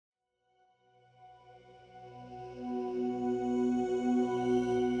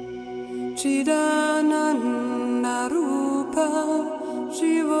Chidananda Rupa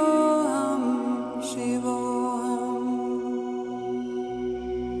Shivoham Shivoham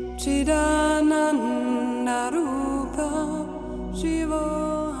Chidananda Rupa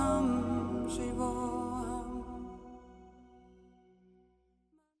Shivoham Shivoham.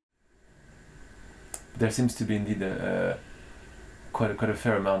 There seems to be indeed quite a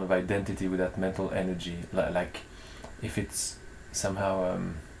fair amount of identity with that mental energy, like if it's somehow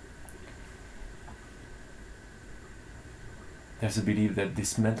there's a belief that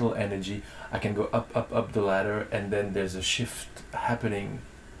this mental energy, I can go up the ladder, and then there's a shift happening,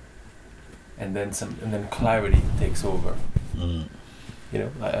 and then clarity takes over. You know,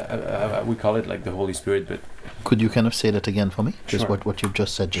 we call it like the Holy Spirit, but could you kind of say that again for me? Just Sure. what you've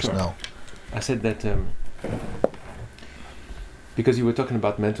just said just Sure. now. I said that because you were talking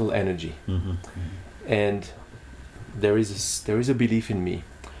about mental energy, and there is a belief in me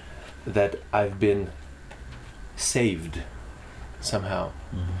that I've been saved somehow.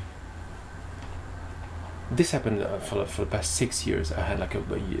 This happened for the past 6 years. I had like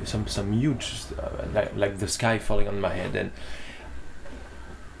some huge like the sky falling on my head,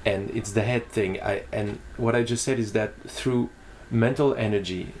 and it's the head thing. And what I just said is that through mental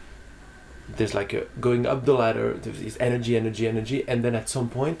energy, there's like a going up the ladder, there's energy, and then at some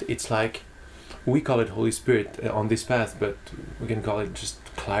point it's like, we call it Holy Spirit on this path, but we can call it just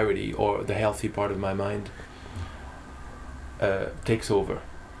clarity, or the healthy part of my mind takes over.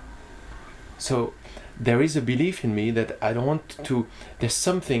 So there is a belief in me that I don't want to, there's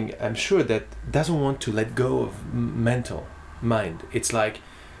something I'm sure that doesn't want to let go of mental mind. It's like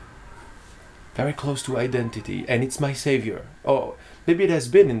very close to identity, and it's my savior. Oh, maybe it has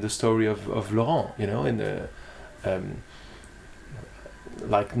been in the story of Laurent, you know, in the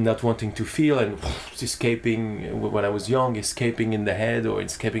like not wanting to feel and escaping when I was young, escaping in the head, or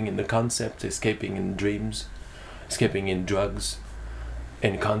escaping in the concept, escaping in dreams, escaping in drugs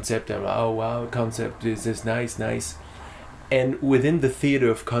and concept. And oh wow, concept is this nice, and within the theater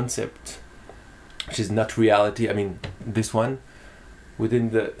of concept, which is not reality, I mean this one, within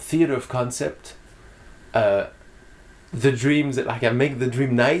the theater of concept, the dreams, like I make the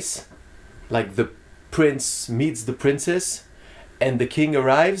dream nice, like the prince meets the princess and the king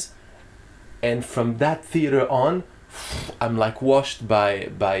arrives, and from that theater on I'm like washed by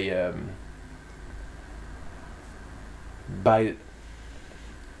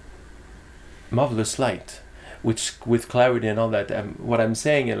marvelous light, which with clarity and all that. What I'm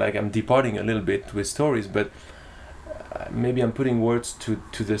saying, like I'm departing a little bit with stories, but maybe I'm putting words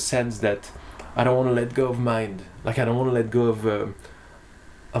to the sense that I don't want to let go of mind, like I don't want to let go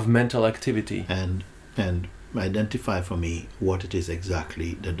of mental activity. And identify for me what it is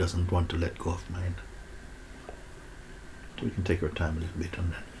exactly that doesn't want to let go of mind. We can take our time a little bit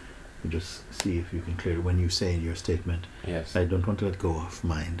on that. We just see if you can clear it. When you say in your statement, Yes. I don't want to let go of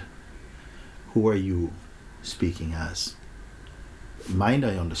mind, who are you speaking as? Mind,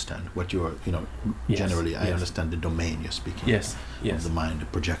 I understand what you're, Yes, generally I yes. understand the domain you're speaking Yes. of Yes. the mind, the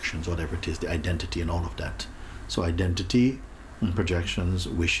projections, whatever it is, the identity and all of that. So identity and projections,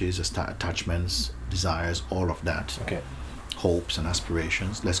 wishes, attachments, desires, all of that, Okay. hopes and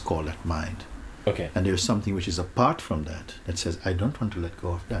aspirations, let's call that mind. Okay. And there's something which is apart from that says, I don't want to let go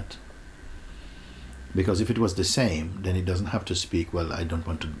of that. Because if it was the same, then it doesn't have to speak, well, I don't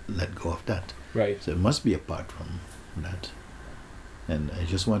want to let go of that. Right. So it must be apart from that. And I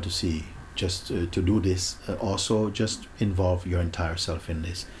just want to see, just to do this, also just involve your entire self in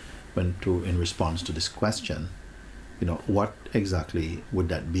this. In response to this question, what exactly would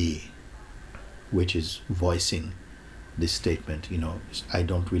that be, which is voicing this statement, I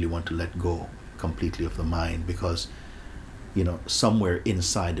don't really want to let go completely of the mind, because somewhere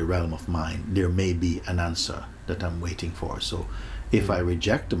inside the realm of mind there may be an answer that I'm waiting for. So if I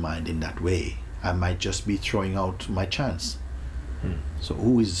reject the mind in that way, I might just be throwing out my chance. So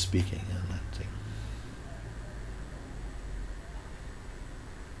who is speaking in that thing?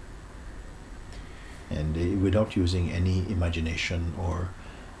 And without using any imagination or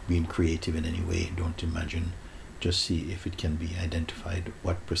being creative in any way, don't imagine, just see if it can be identified.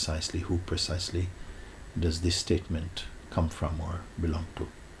 What precisely, who precisely does this statement come from or belong to?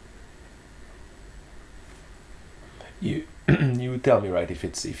 You you tell me, right, if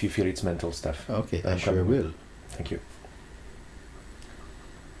you feel it's mental stuff. Okay, I I'm sure coming. will. Thank you.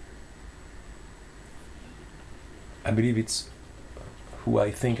 I believe it's who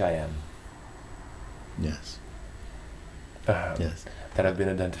I think I am. Yes. Yes. That I've been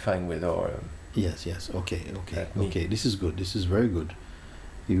identifying with, or Yes. Okay. That me. Okay. This is good. This is very good.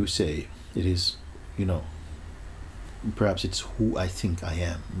 You say it is, perhaps it's who I think I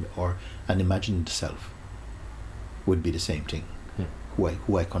am, or an imagined self would be the same thing.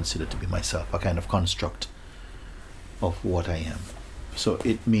 Who I consider to be myself, a kind of construct of what I am. So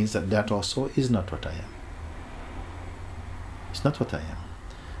it means that also is not what I am. It's not what I am.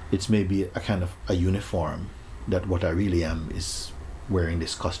 It's maybe a kind of a uniform, that what I really am is wearing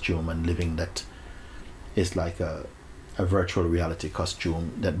this costume and living that is like a virtual reality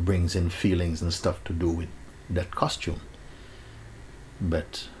costume that brings in feelings and stuff to do with that costume.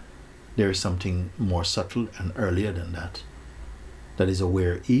 But there is something more subtle and earlier than that is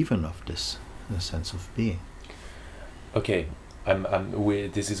aware even of this sense of being. Okay,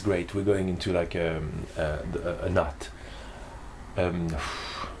 this is great. We're going into like a knot.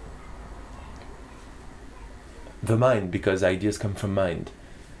 The mind, because ideas come from mind.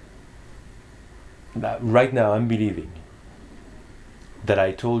 Right now, I'm believing that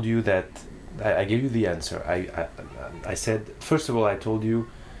I told you that I gave you the answer. I said, first of all, I told you,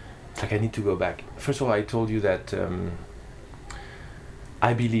 it's like I need to go back. First of all, I told you that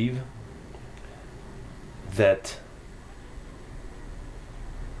I believe that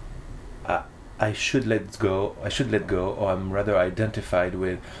I should let go, or I'm rather identified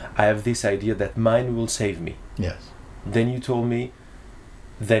with, I have this idea that mind will save me. Yes. Then you told me,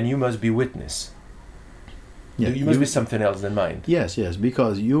 then you must be witness. Yeah, you must be something else than mind. Yes,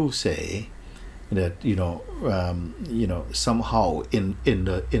 because you say that somehow in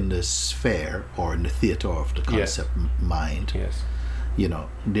the sphere or in the theater of the concept mind, yes,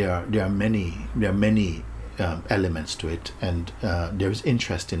 there are many elements to it, and there is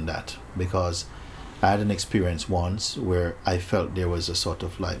interest in that, because I had an experience once where I felt there was a sort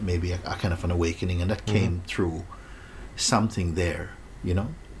of like maybe a kind of an awakening, and that came through something there,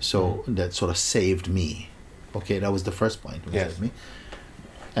 so that sort of saved me. Okay, that was the first point. Yes. Saved me.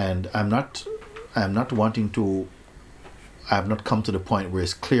 And I'm not wanting to, I have not come to the point where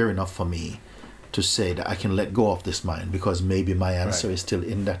it's clear enough for me to say that I can let go of this mind, because maybe my answer is still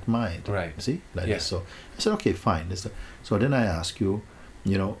in that mind. Right. See? Like this. So I said, okay, fine. So then I ask you,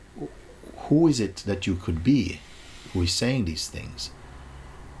 who is it that you could be who is saying these things?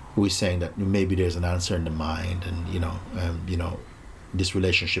 Who is saying that maybe there's an answer in the mind, and this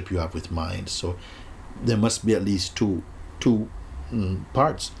relationship you have with mind. So there must be at least two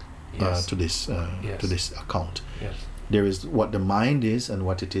parts to this account. Yes. There is what the mind is and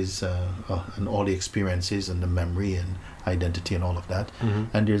what it is, and all the experiences and the memory and identity and all of that.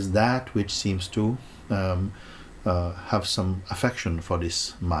 And there's that which seems to have some affection for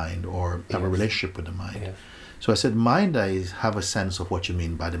this mind, or have a relationship with the mind. Yes. So I said, mind, I have a sense of what you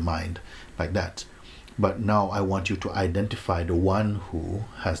mean by the mind, like that. But now I want you to identify the one who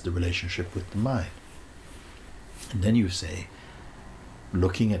has the relationship with the mind. And then you say,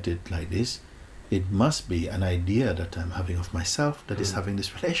 looking at it like this, it must be an idea that I'm having of myself that is having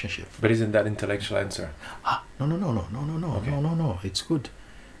this relationship. But isn't that intellectual answer? No. Okay. No. It's good.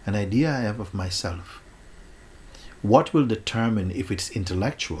 An idea I have of myself. What will determine if it's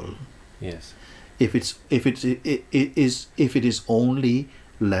intellectual? Yes. If it is only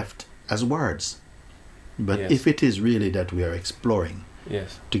left as words. But if it is really that we are exploring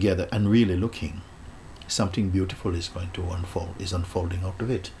together and really looking, something beautiful is going to unfolding out of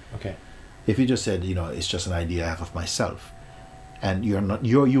it. Okay. If you just said, it's just an idea I have of myself, and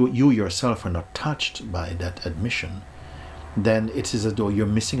you yourself are not touched by that admission, then it is as though you're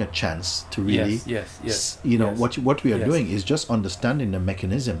missing a chance to really, what we are doing is just understanding the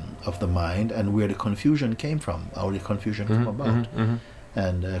mechanism of the mind and where the confusion came from, how the confusion came about.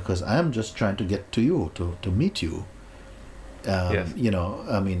 And because I'm just trying to get to you, to meet you. But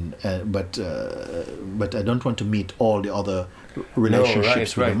I don't want to meet all the other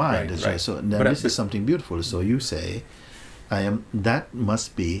relationships with the mind. So then this is something beautiful. So you say, that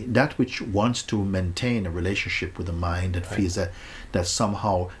must be that which wants to maintain a relationship with the mind, that feels that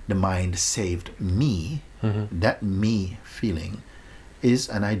somehow the mind saved me. That me feeling is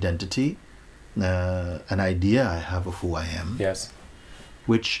an identity, an idea I have of who I am. Yes.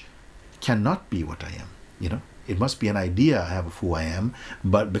 Which cannot be what I am. It must be an idea I have of who I am,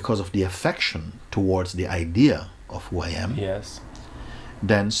 but because of the affection towards the idea of who I am,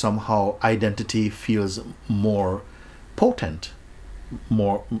 then somehow identity feels more potent,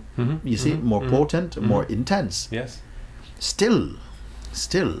 more potent, more intense. Yes. Still,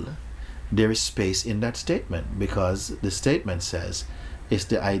 there is space in that statement, because the statement says it's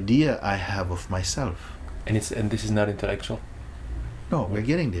the idea I have of myself. And this is not intellectual? No, we're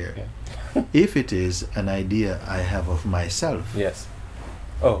getting there. If it is an idea I have of myself, yes.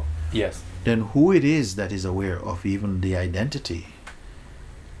 Oh, yes. Then who it is that is aware of even the identity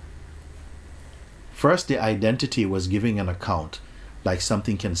First, the identity was giving an account, like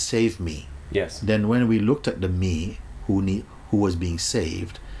something can save me. Yes. Then when we looked at the me who was being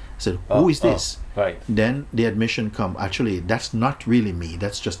saved, said, who is this? Right. Then the admission come, actually, that's not really me.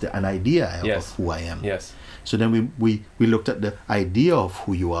 That's just an idea I have Yes. of who I am. Yes. So then we looked at the idea of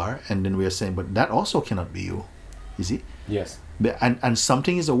who you are, and then we are saying, but that also cannot be you. You see? Yes. And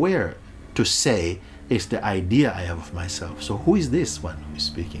something is aware to say it's the idea I have of myself. So who is this one who is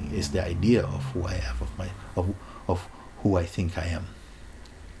speaking? It's the idea of who I have of who I think I am.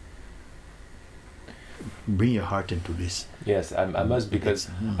 Bring your heart into this. Yes. I must, because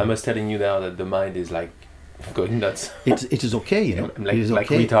I must telling you now that the mind is like going nuts. It is okay, you know. I'm like, it is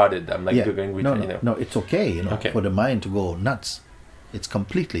like okay. retarded. I'm like Yeah. going retarded. No, you know. no, it's okay, you know, Okay. for the mind to go nuts. It's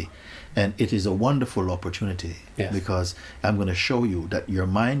completely, and it is a wonderful opportunity. Yes. Because I'm going to show you that your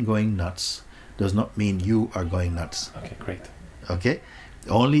mind going nuts does not mean you are going nuts. Okay. Great. Okay,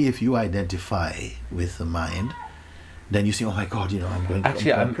 only if you identify with the mind, then you say, oh my God, you know, I'm going.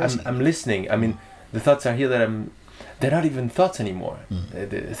 Actually, I'm crazy. I'm listening. I mean, the thoughts are here that they're not even thoughts anymore.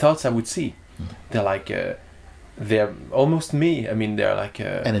 The thoughts I would see, they're like, they're almost me. I mean, they're like,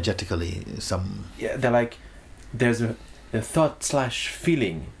 energetically some. yeah, they're like, there's a thought /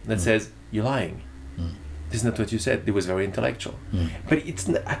 feeling that says, you're lying. This is not what you said. It was very intellectual. But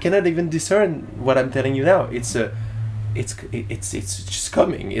I cannot even discern what I'm telling you now. It's just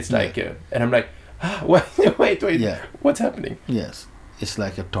coming. It's like, and I'm like, wait, Yeah. what's happening? Yes, it's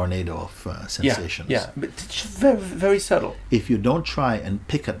like a tornado of sensations. Yeah, but it's very, very subtle. If you don't try and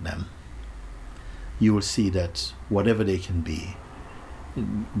pick at them, you will see that whatever they can be,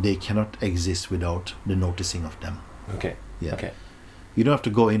 they cannot exist without the noticing of them. Okay. Yeah. Okay. You don't have to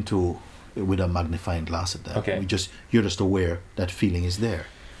go into with a magnifying glass at them. Okay. You're just aware that feeling is there.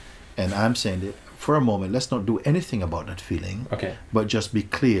 And I'm saying that for a moment, let's not do anything about that feeling, Okay. but just be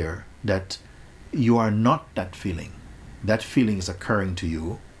clear that you are not that feeling. That feeling is occurring to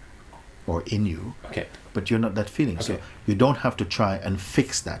you or in you, Okay. but you're not that feeling. So Okay. you don't have to try and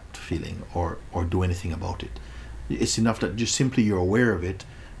fix that feeling or do anything about it. It's enough that just simply you're aware of it,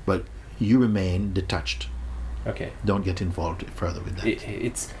 but you remain detached. Okay. Don't get involved further with that.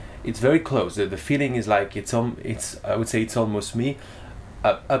 It's very close. The feeling is like it's I would say it's almost me.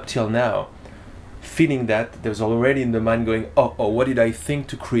 Up till now, feeling that there's already in the mind going, oh, what did I think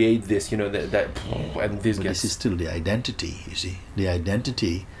to create this? You know that and this But gets. this is still the identity, you see. The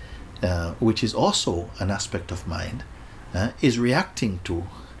identity, which is also an aspect of mind, is reacting to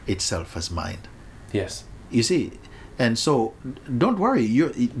itself as mind. Yes. You see, and so don't worry.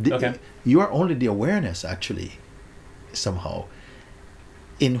 Okay. You are only the awareness, actually, somehow,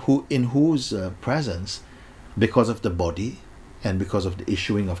 in whose presence, because of the body, and because of the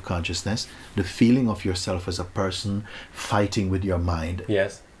issuing of consciousness, the feeling of yourself as a person fighting with your mind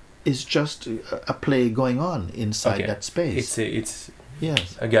Yes. is just a play going on inside Okay. that space. It's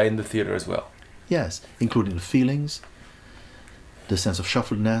Yes, a guy in the theater as well. yes, including the feelings, the sense of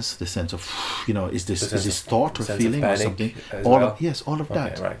shuffledness, the sense of, is The this sense is of- thought or sense of feeling or panic something? as All well? of yes, all of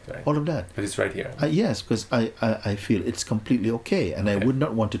that, Okay. Right. all of that. But it's right here. Yes, because I feel it's completely okay, and I Okay. would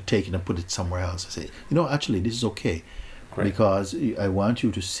not want to take it and put it somewhere else. I say, actually, this is okay, Great. because I want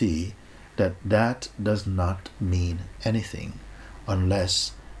you to see that does not mean anything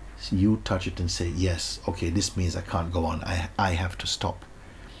unless you touch it and say, yes, okay, this means I can't go on. I have to stop,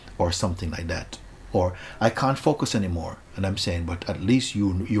 or something like that, or I can't focus anymore. And I'm saying, but at least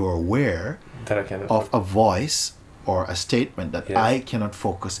you're aware That I can. of a voice or a statement that Yes. I cannot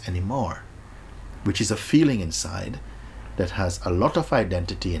focus anymore, which is a feeling inside that has a lot of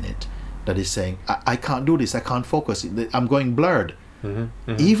identity in it, that is saying, I can't do this, I can't focus, I'm going blurred.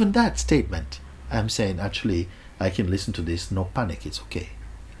 Even that statement, I'm saying, actually, I can listen to this, no panic, it's okay.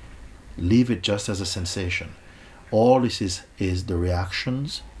 Leave it just as a sensation. All this is the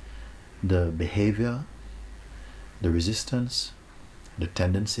reactions, the behavior, the resistance, the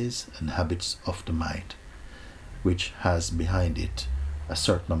tendencies and habits of the mind, which has behind it a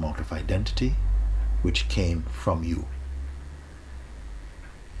certain amount of identity which came from you.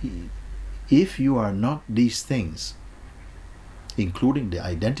 If you are not these things, including the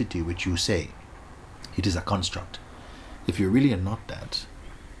identity which you say, it is a construct. If you really are not that,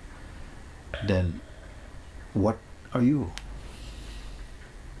 then what are you?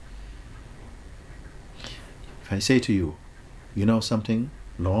 If I say to you, you know something,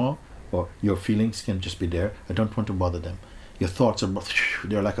 no, or your feelings can just be there, I don't want to bother them. Your thoughts are,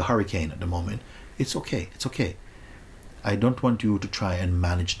 they're like a hurricane at the moment. It's okay, it's okay. I don't want you to try and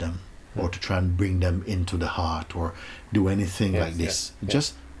manage them, or to try and bring them into the heart, or do anything Yes, like this. yes,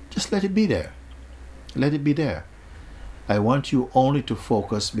 yes. Just let it be there. Let it be there. I want you only to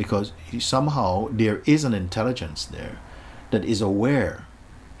focus, because somehow there is an intelligence there that is aware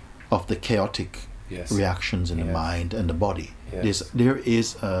of the chaotic Yes. reactions in the Yes. mind and the body. Yes. There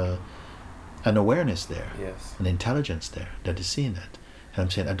is an awareness there, Yes. an intelligence there that is seeing that. And I'm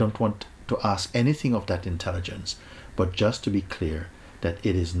saying I don't want to ask anything of that intelligence, but just to be clear that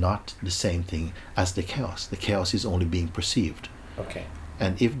it is not the same thing as the chaos. The chaos is only being perceived. Okay.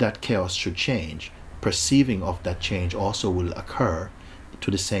 And if that chaos should change, perceiving of that change also will occur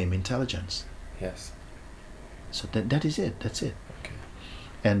to the same intelligence. Yes. So that is it. That's it. Okay.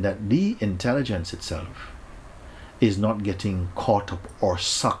 And that the intelligence itself is not getting caught up or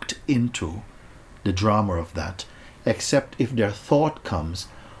sucked into the drama of that, except if their thought comes,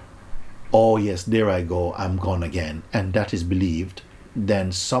 oh yes, there I go, I'm gone again, and that is believed,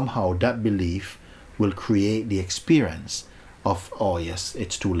 then somehow that belief will create the experience of, oh yes,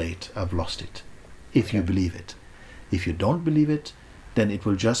 it's too late, I've lost it, if you Okay. believe it. If you don't believe it, then it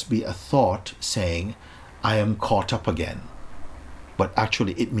will just be a thought saying, I am caught up again. But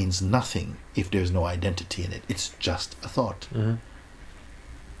actually it means nothing if there's no identity in it. It's just a thought. Mm-hmm.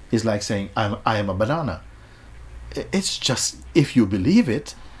 It's like saying, I am a banana. It's just, if you believe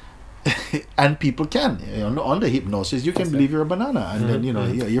it, and people can, under hypnosis, you can That's believe it. you're a banana, and then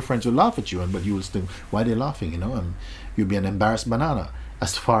Mhm. your friends will laugh at you, but you will think, why are they laughing? And you'll be an embarrassed banana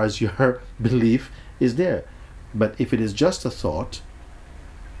as far as your belief is there. But if it is just a thought,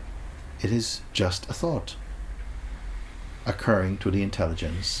 it is just a thought occurring to the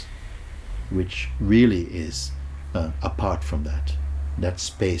intelligence, which really is apart from that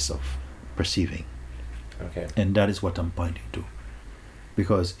space of perceiving. Okay. And that is what I'm pointing to.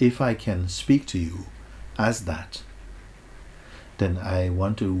 Because if I can speak to you as that, then I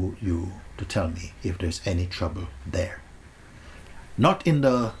want you to tell me if there's any trouble there. Not in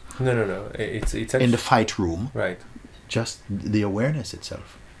the No. It's actually in the fight room, right. just the awareness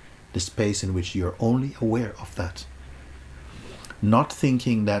itself. The space in which you're only aware of that. Not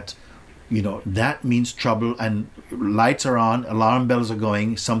thinking that, that means trouble and lights are on, alarm bells are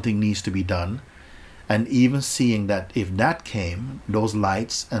going, something needs to be done. And even seeing that if that came, those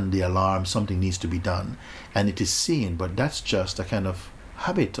lights and the alarm, something needs to be done, and it is seen, but that's just a kind of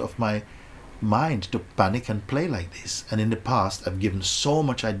habit of my mind to panic and play like this. And in the past, I've given so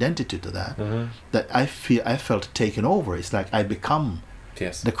much identity to that Mm-hmm. that I felt taken over. It's like I become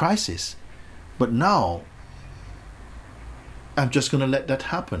Yes. the crisis. But now, I'm just going to let that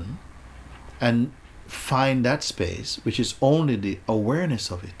happen and find that space, which is only the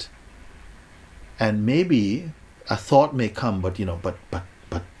awareness of it. And maybe a thought may come, but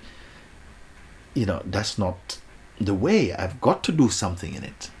that's not the way. I've got to do something in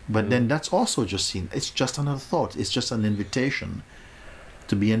it. But then that's also just seen. It's just another thought. It's just an invitation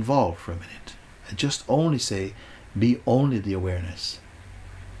to be involved for a minute. And just only say, be only the awareness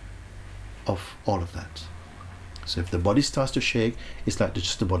of all of that. So if the body starts to shake, it's like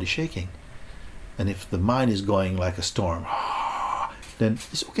just the body shaking. And if the mind is going like a storm, then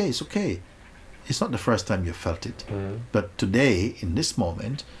it's okay. It's not the first time you felt it. Mm-hmm. But today, in this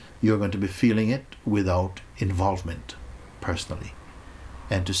moment, you're going to be feeling it without involvement personally.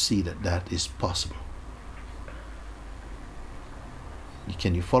 And to see that that is possible.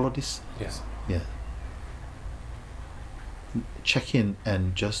 Can you follow this? Yes. Yeah. Check in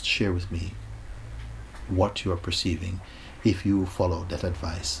and just share with me what you are perceiving if you follow that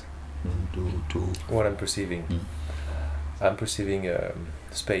advice. To What I'm perceiving. Mm. I'm perceiving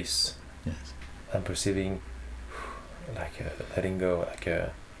space. yes. I'm perceiving like letting go,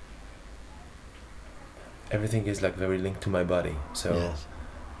 everything is like very linked to my body. So Yes.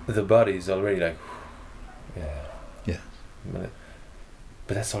 the body is already like, yeah. Yeah. But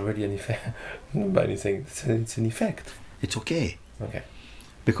that's already an effect. Not by anything. It's an effect. It's okay. Okay.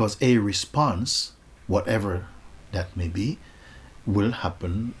 Because a response, whatever that may be, will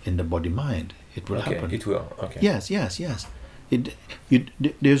happen in the body mind. It will Okay. happen. It will. Okay. Yes.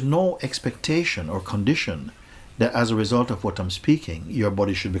 There's no expectation or condition that as a result of what I'm speaking, your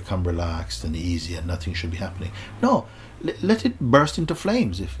body should become relaxed and easy and nothing should be happening. No, let it burst into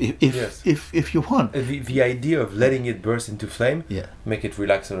flames Yes. if you want. The idea of letting it burst into flame, Yeah. make it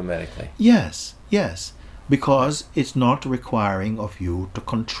relax automatically. Yes, because it's not requiring of you to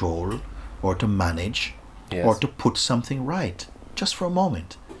control or to manage Yes. or to put something right. Just for a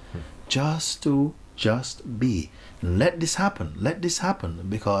moment. Just be. Let this happen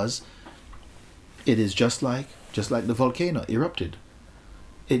because it is just like the volcano erupted.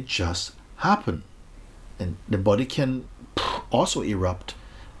 It just happened. And the body can also erupt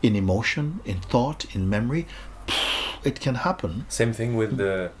in emotion, in thought, in memory. It can happen. Same thing with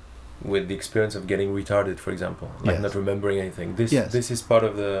the with the experience of getting retarded, for example, like Yes. not remembering anything. Yes. This is part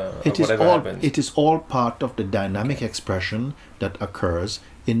of the It is whatever all. happens. It is all part of the dynamic expression that occurs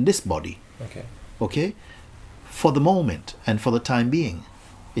in this body. Okay. Okay, for the moment and for the time being,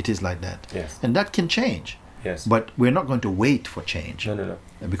 it is like that. Yes. And that can change. Yes. But we're not going to wait for change. No.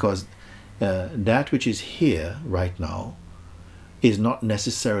 Because that which is here right now is not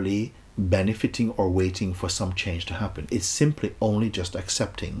necessarily benefiting or waiting for some change to happen. It's simply only just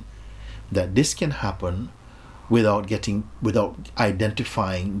accepting that this can happen without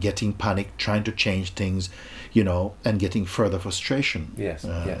identifying, getting panicked, trying to change things, and getting further frustration. Yes,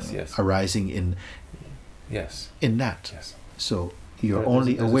 yes. Arising Yes. in that. Yes. So you're There's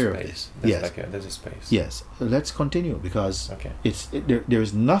only a aware of space. this. There's Yes. there's a space. Yes. Let's continue, because Okay. there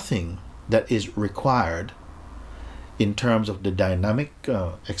is nothing that is required in terms of the dynamic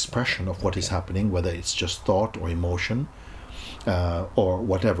expression of what is Okay. happening, whether it's just thought or emotion or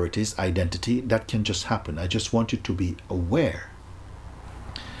whatever it is, identity, that can just happen. I just want you to be aware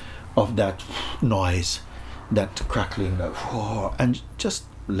of that noise, that crackling, and just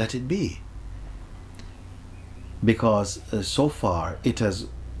let it be. Because so far it has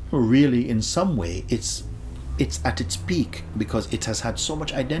really, in some way, it's at its peak, because it has had so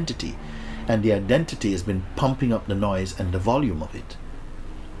much identity, and the identity has been pumping up the noise and the volume of it.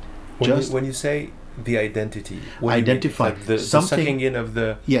 When you say the identity, what do you mean? Identify Like the something- sucking in of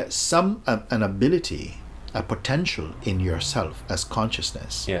the An ability, a potential in yourself as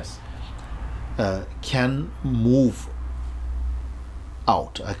consciousness yes. can move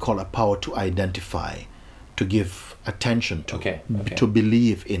out. I call a power to identify, to give attention to, Okay. to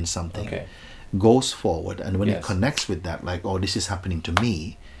believe in something. Okay. Goes forward, and when it Yes. connects with that, like, oh, this is happening to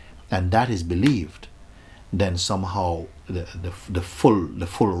me, and that is believed, then somehow the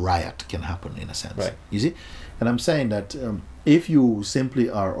full riot can happen, in a sense. Right. You see, and I'm saying that if you simply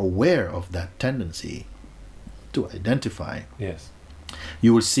are aware of that tendency to identify, Yes.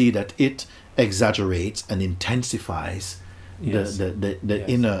 you will see that it exaggerates and intensifies Yes. the Yes.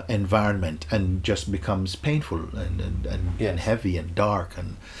 inner environment, and just becomes painful and Yes. heavy and dark,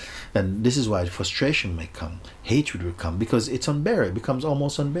 and this is why frustration may come, hatred will come, because it's unbearable. It becomes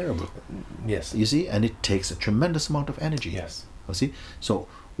almost unbearable. Yes. You see, and it takes a tremendous amount of energy. Yes. You see, so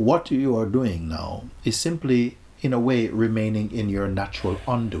what you are doing now is simply, in a way, remaining in your natural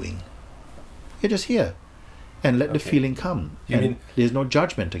undoing. You're just here, and let the Okay. feeling come. You and mean- there's no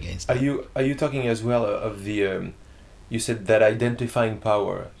judgment against Are that. you talking as well of the you said that identifying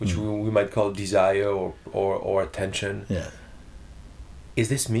power, which we might call desire or attention. Yeah. Is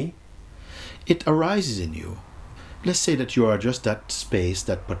this me? It arises in you. Let's say that you are just that space,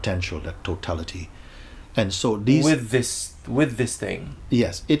 that potential, that totality. And so these... With this thing.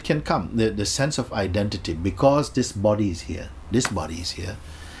 Yes, it can come. The sense of identity, because this body is here,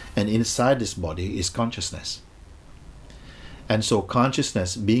 and inside this body is consciousness. And so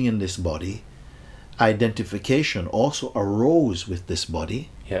consciousness being in this body, identification also arose with this body.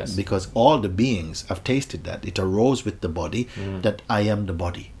 Yes. Because all the beings have tasted that. It arose with the body, that I am the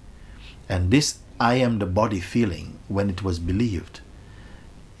body. And this I am the body feeling, when it was believed,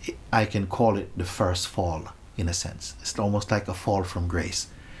 I can call it the first fall, in a sense. It's almost like a fall from grace.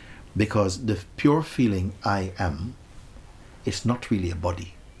 Because the pure feeling I am, it's not really a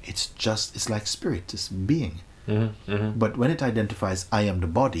body. It's like spirit, it's being. But when it identifies I am the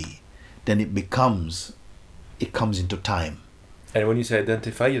body, then it comes into time. And when you say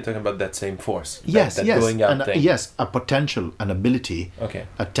identify, you're talking about that same force. Yes, that yes, going out and, thing. yes, a potential, an ability, Okay.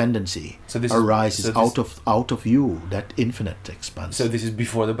 a tendency So this arises is, so this, out of you, that infinite expanse. So this is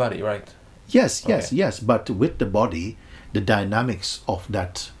before the body, right? Yes, Okay. but with the body, the dynamics of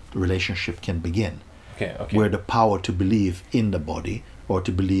that relationship can begin, Okay. where the power to believe in the body or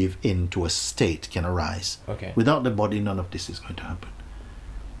to believe into a state can arise. Okay. Without the body, none of this is going to happen.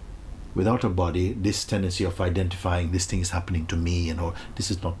 Without a body, this tendency of identifying this thing is happening to me, this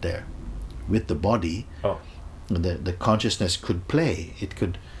is not there. With the body, Oh. the consciousness could play. It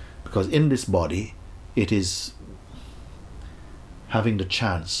could, because in this body, it is having the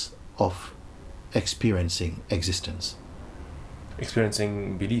chance of experiencing existence.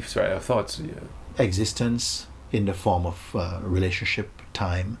 Experiencing beliefs, right? Or thoughts. Yeah. Existence in the form of relationship,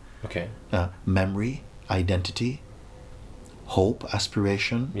 time, Okay. memory, identity, hope,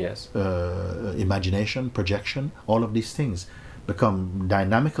 aspiration, Yes. imagination, projection. All of these things become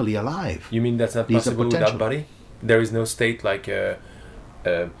dynamically alive. You mean that's not These are possible without potential. body? There is no state like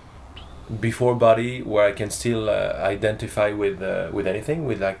before body where I can still identify with anything,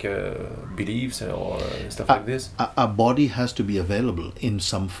 with like beliefs or stuff like this. A body has to be available in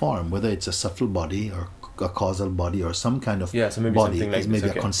some form, whether it's a subtle body or a causal body or some kind of Yeah, so maybe body, something like is maybe this,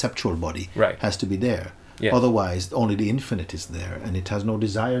 a okay. conceptual body, Right. has to be there. Yes. Otherwise, only the infinite is there, and it has no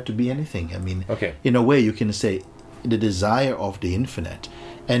desire to be anything. I mean, Okay. in a way, you can say the desire of the infinite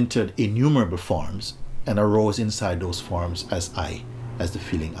entered innumerable forms and arose inside those forms as I, as the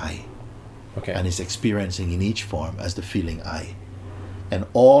feeling I, Okay. and is experiencing in each form as the feeling I. And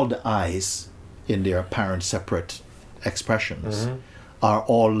all the I's in their apparent separate expressions are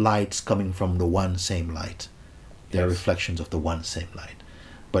all lights coming from the one same light. They are Yes. reflections of the one same light.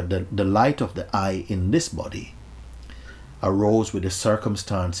 But the light of the I in this body arose with the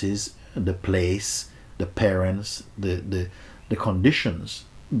circumstances, the place, the parents, the conditions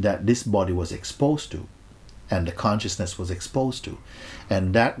that this body was exposed to and the consciousness was exposed to.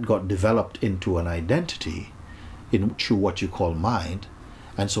 And that got developed into an identity through what you call mind.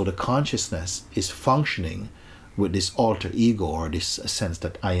 And so the consciousness is functioning with this alter ego, or this sense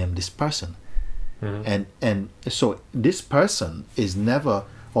that I am this person. And so this person is never,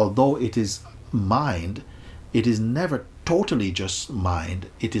 although it is mind, it is never totally just mind.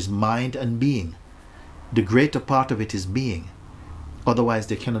 It is mind and being. The greater part of it is being. Otherwise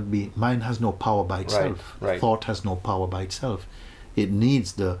there cannot be, mind has no power by itself. right. Thought has no power by itself. It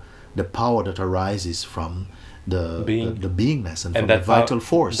needs the power that arises from the Being. the beingness and from And the that vital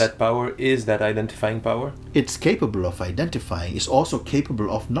force. That power is that identifying power? It's capable of identifying. It's also capable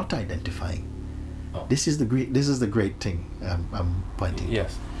of not identifying. Oh. This is the great thing I'm pointing to.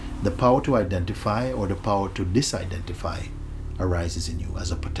 Yes. The power to identify or the power to disidentify arises in you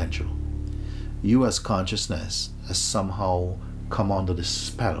as a potential. You as consciousness has somehow come under the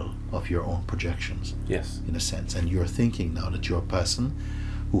spell of your own projections, Yes. in a sense. And you're thinking now that you're a person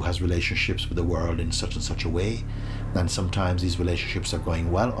who has relationships with the world in such and such a way. And sometimes these relationships are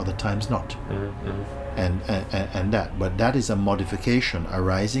going well, other times not. And that. But that is a modification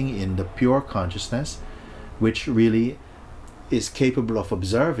arising in the pure consciousness, which really is capable of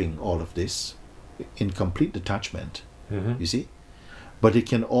observing all of this in complete detachment, you see. But it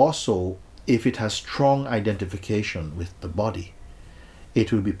can also, if it has strong identification with the body,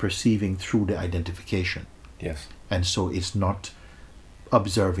 it will be perceiving through the identification. Yes. And so it's not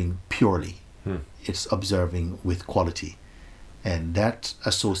observing purely, it's observing with quality. And that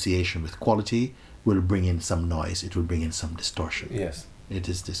association with quality will bring in some noise, it will bring in some distortion. Yes. It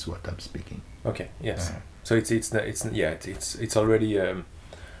is this what I'm speaking. Okay. Yes. So it's already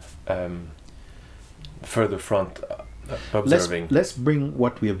further front observing. Let's bring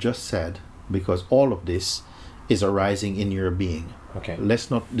what we have just said, because all of this is arising in your being. Okay. Let's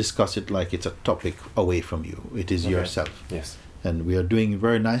not discuss it like it's a topic away from you. It is Okay. yourself. Yes. And we are doing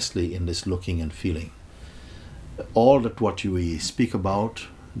very nicely in this looking and feeling. All that what we speak about,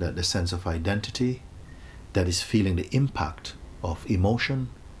 that the sense of identity, that is feeling the impact of emotion,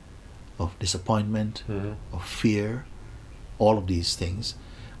 of disappointment, of fear, all of these things,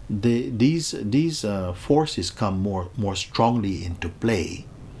 these forces come more strongly into play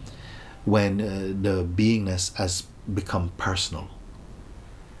when the beingness has become personal.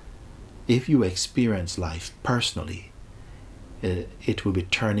 If you experience life personally, it will be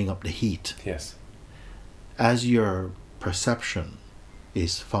turning up the heat. Yes. As your perception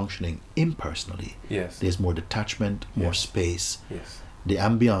is functioning impersonally, Yes. there's more detachment, more Yes. space. Yes. The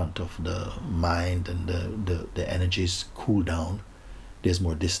ambient of the mind and the energies cool down. There's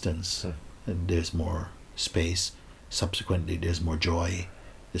more distance, and there's more space. Subsequently, there's more joy,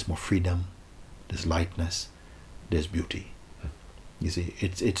 there's more freedom, there's lightness, there's beauty. You see,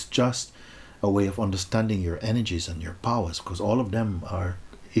 it's just a way of understanding your energies and your powers, because all of them are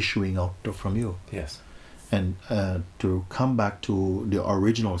issuing out from you. Yes. And to come back to the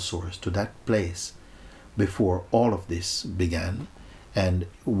original source, to that place before all of this began, and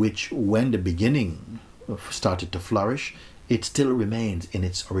which when the beginning started to flourish, it still remains in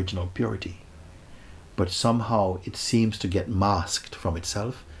its original purity. But somehow it seems to get masked from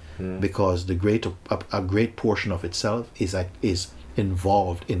itself, because a great portion of itself is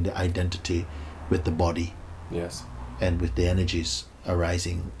involved in the identity with the body Yes. and with the energies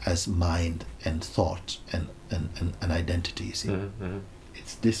arising as mind and thought and identity. You see,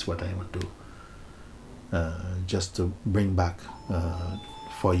 it's this what I want to just to bring back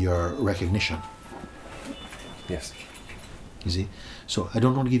for your recognition. Yes. You see, so I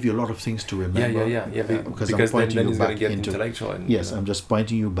don't want to give you a lot of things to remember. Yeah. Because I'm then pointing you it's going back to get into. intellectual. And, Yes, I'm just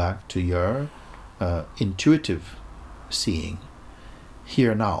pointing you back to your intuitive seeing.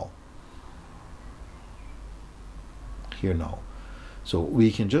 Here now. Here now. So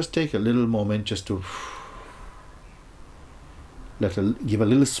we can just take a little moment just to give a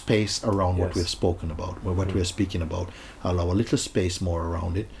little space around what Yes. we've spoken about, or what we're speaking about. Allow a little space more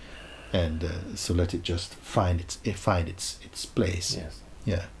around it, And so let it just find its place. Yes.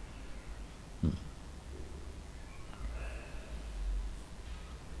 Yeah.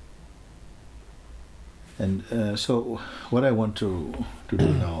 And so what I want to do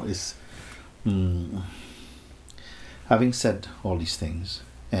now is, having said all these things,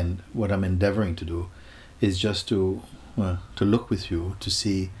 and what I'm endeavoring to do is just to look with you to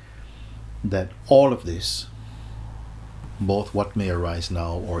see that all of this, both what may arise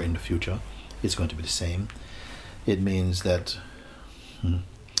now or in the future, is going to be the same. It means that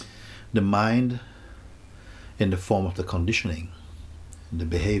the mind, in the form of the conditioning, the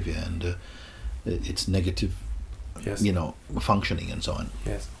behavior, and its negative, Yes. functioning and so on,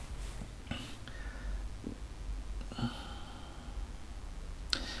 Yes.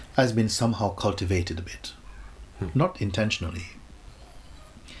 has been somehow cultivated a bit. Not intentionally,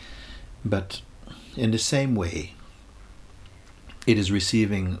 but in the same way, it is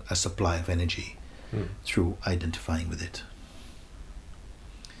receiving a supply of energy through identifying with it.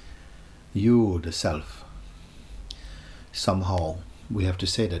 You, the self, somehow, we have to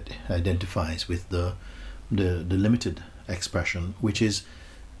say that identifies with the limited expression, which is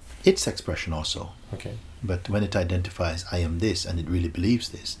its expression also. Okay. But when it identifies, I am this, and it really believes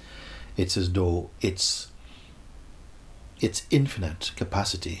this, it's as though its infinite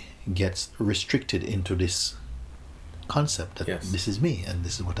capacity gets restricted into this concept that Yes. this is me, and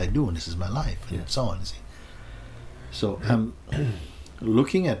this is what I do, and this is my life, and Yes. so on. See? So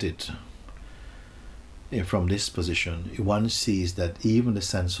looking at it from this position, one sees that even the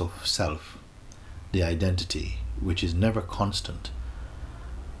sense of self, the identity, which is never constant,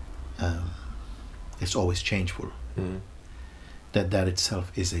 it's always changeful, that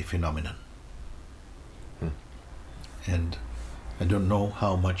itself is a phenomenon. And I don't know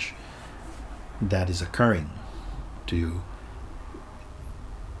how much that is occurring to you.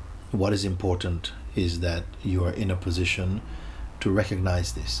 What is important is that you are in a position to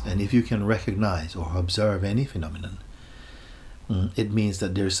recognize this. And if you can recognize or observe any phenomenon, it means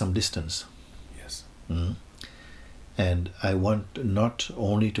that there is some distance. Yes. And I want not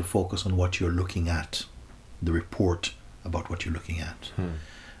only to focus on what you're looking at, the report about what you're looking at,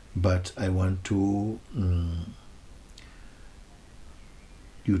 but I want to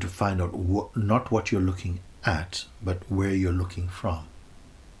you to find out not what you're looking at, but where you're looking from.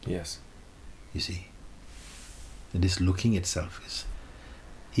 Yes. You see, this looking itself is,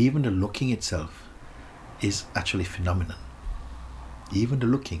 even the looking itself is actually phenomenon. Even the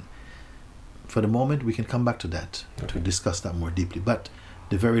looking. For the moment, we can come back to that to discuss that more deeply. But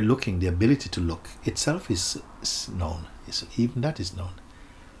the very looking, the ability to look itself is known. Even that is known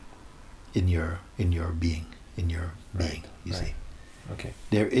in your being, Right, you right. see. Okay.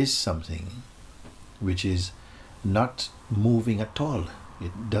 There is something which is not moving at all.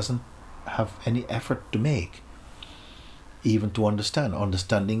 It doesn't have any effort to make, even to understand.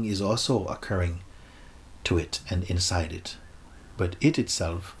 Understanding is also occurring to it and inside it, but it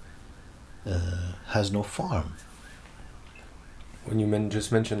itself has no form. When you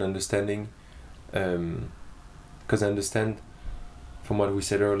just mentioned understanding, because I understand from what we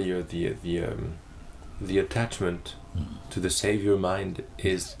said earlier, the attachment to the savior mind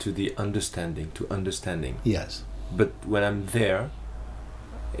is to the understanding, to understanding. Yes. But when I'm there,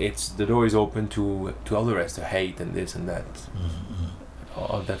 it's the door is open to all the rest, the hate and this and that,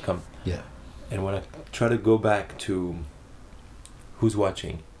 all that come. Yeah. And when I try to go back to who's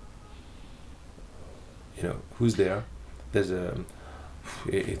watching, who's there, there's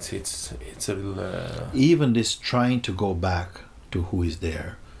it's a little. Even this trying to go back to who is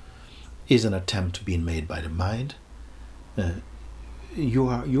there is an attempt being made by the mind. You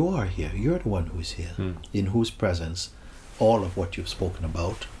are here. You're the one who is here, in whose presence all of what you've spoken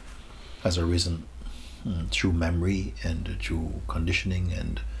about has arisen through memory and through conditioning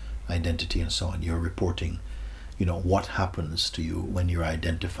and identity and so on. You're reporting, what happens to you when you're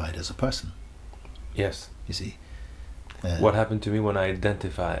identified as a person. Yes. You see. What happened to me when I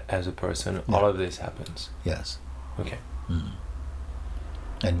identify as a person? Yeah. All of this happens. Yes. Okay.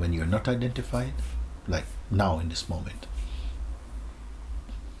 And when you're not identified, like now in this moment,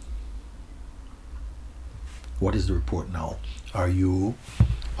 what is the report now? Are you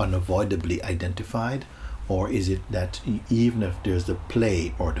unavoidably identified, or is it that even if there's the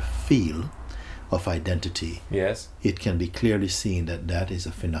play or the feel of identity, Yes. it can be clearly seen that that is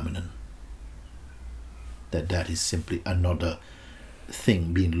a phenomenon, that is simply another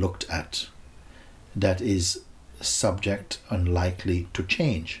thing being looked at, that is subject, unlikely to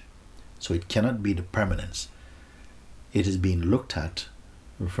change. So it cannot be the permanence. It is being looked at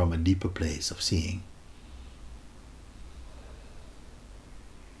from a deeper place of seeing.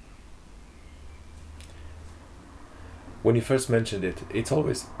 when you first mentioned it, it's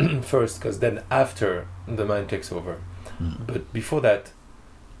always first, because then after the mind takes over. Mm. But before that,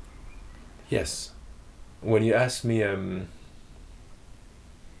 yes. When you ask me,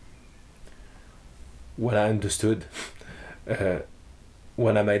 when I understood,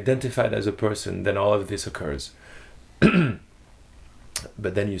 when I'm identified as a person, then all of this occurs.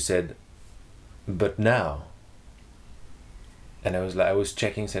 But then you said, but now. And I was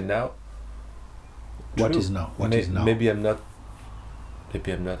checking, said now. What True. is now? What is now? Maybe I'm not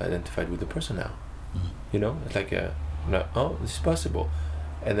identified with the person now. Mm. You know, it's like no, oh, this is possible,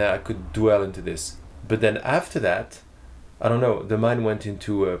 and then I could dwell into this. But then after that, I don't know. The mind went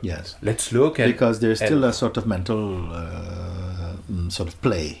into Yes. let's look and Because there's still a sort of mental sort of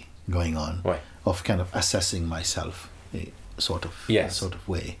play going on Right. of kind of assessing myself, sort of Yes. sort of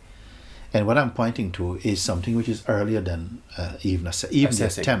way. And what I'm pointing to is something which is earlier than even the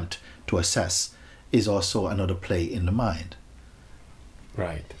Assessing. attempt to assess is also another play in the mind.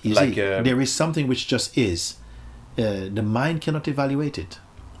 right. You Like see, there is something which just is. The mind cannot evaluate it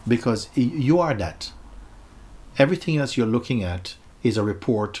because you are that. Everything else you're looking at is a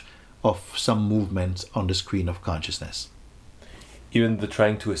report of some movement on the screen of consciousness. even the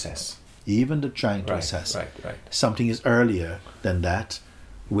trying to assess. Even the trying to Right. assess. Right. Right. Something is earlier than that,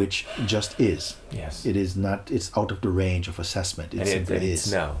 which just is. Yes. It is not. It's out of the range of assessment. It and simply it's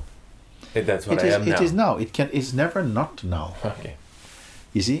is. now. That's what It I is. am now. It is now. It can. It's never not now. Okay.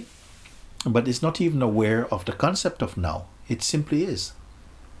 You see, but it's not even aware of the concept of now. It simply is.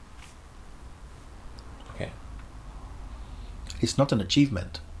 Okay. It's not an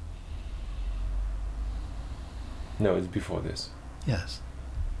achievement. No, it's before this. Yes.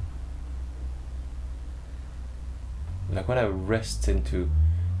 Like when I rest into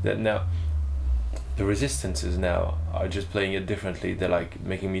that now, the resistances now are just playing it differently. They're like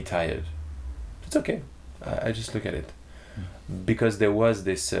making me tired. It's okay. I just look at it. Because there was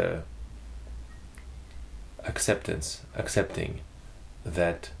this accepting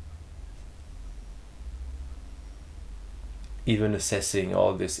that even assessing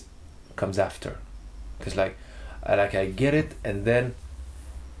all this comes after. Because I get it, and then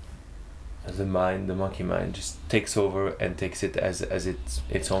the monkey mind just takes over and takes it as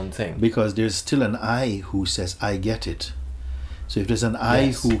its own thing. Because there's still an I who says, I get it. So if there's an I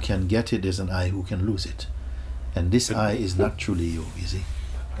Yes. who can get it, there's an I who can lose it. And this I is not truly you, you see.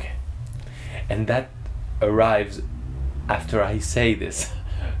 Okay. And that arrives after I say this.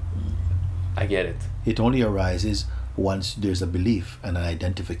 I get it. It only arises once there's a belief and an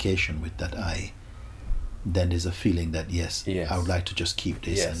identification with that I. Then there's a feeling that, yes, Yes. I would like to just keep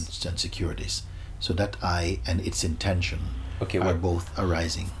this Yes. and secure this. So that I and its intention Okay, are what both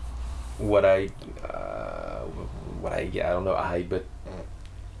arising. I don't know, but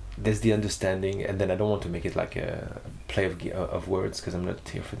there's the understanding, and then I don't want to make it like a play of words, because I'm not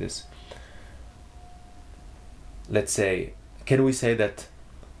here for this. Let's say, can we say that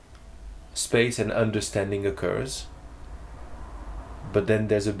space and understanding occurs, but then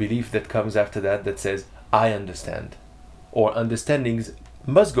there's a belief that comes after that says, I understand, or understandings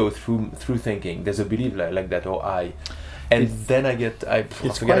must go through thinking. There's a belief like that, or I, and then I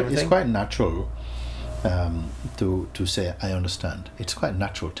forget everything. It's quite natural to say I understand. It's quite a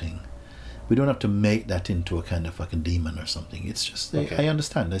natural thing. We don't have to make that into a kind of like a demon or something. It's just Okay. I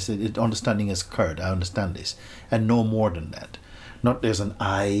understand. Understanding has occurred. I understand this, and no more than that. Not there's an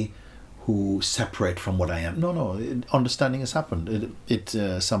I who separate from what I am. No. Understanding has happened.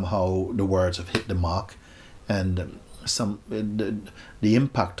 Somehow the words have hit the mark, and the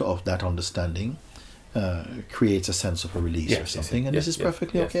impact of that understanding creates a sense of a release or something, and this is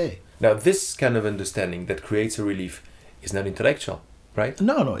perfectly okay. Now, this kind of understanding that creates a relief is not intellectual, right?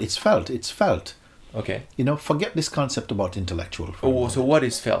 No, it's felt. It's felt. Okay. Forget this concept about intellectual. for a Oh, moment. so what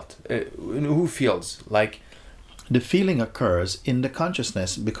is felt? Who feels? Like, The feeling occurs in the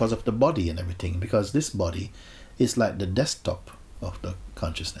consciousness because of the body and everything, because this body is like the desktop of the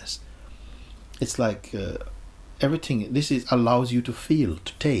consciousness. It's like everything. This allows you to feel,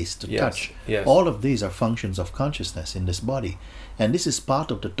 to taste, to Yes, touch. yes. All of these are functions of consciousness in this body, and this is part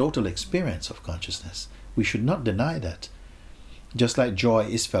of the total experience of consciousness. We should not deny that. Just like joy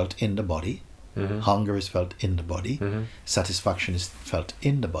is felt in the body, hunger is felt in the body, satisfaction is felt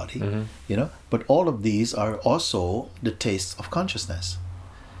in the body, but all of these are also the tastes of consciousness.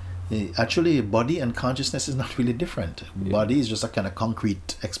 Actually, body and consciousness is not really different. Body is just a kind of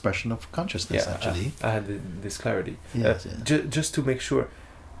concrete expression of consciousness, actually. I had this clarity. Yes, Just to make sure,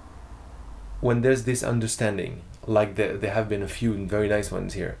 when there's this understanding, like there have been a few very nice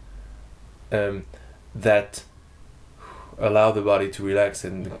ones here, that allow the body to relax,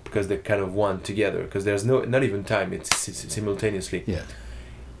 and because they kind of one together, because there's not even time, it's simultaneously. Yeah.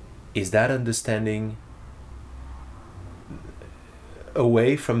 Is that understanding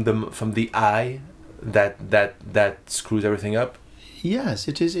away from the I that screws everything up? Yes,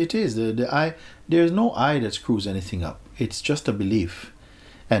 it is. It is. The I. There is no I that screws anything up. It's just a belief,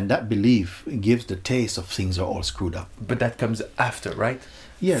 and that belief gives the taste of things are all screwed up. But that comes after, right?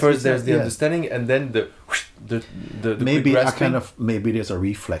 Yes. First there's the yes. understanding, and then the Maybe quick a grasping. kind of maybe there's a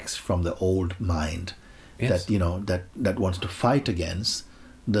reflex from the old mind Yes. that wants to fight against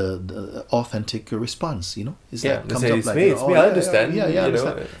the authentic response. It's Yeah, like they comes say, up "It's like, me, it's me, I understand," Yeah, you I know.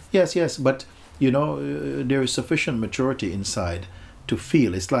 understand. Yes, but there is sufficient maturity inside to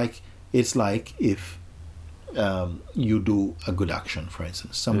feel. It's like if you do a good action, for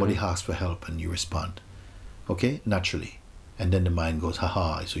instance, somebody Mhm. asks for help and you respond, okay, naturally, and then the mind goes,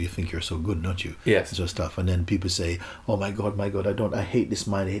 haha, so you think you're so good, don't you? Yes. So stuff, and then people say, oh my god, I hate this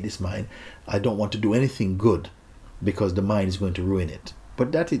mind, I don't want to do anything good because the mind is going to ruin it.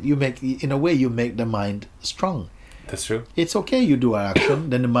 But you make the mind strong. That's true. It's okay, you do an action,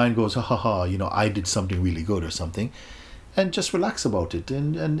 then the mind goes, ha ha ha, I did something really good or something, and just relax about it.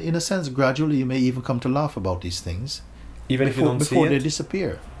 And in a sense, gradually you may even come to laugh about these things Even if you don't before see they it,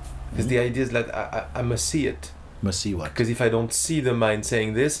 disappear. because the idea is that I must see it. Must see what? Because if I don't see the mind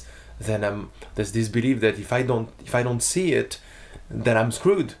saying this, then there's this belief that if I don't see it, then I'm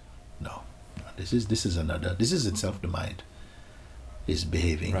screwed. No, this is itself the mind is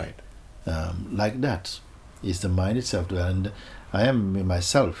behaving Right. like that. It's the mind itself, and I am in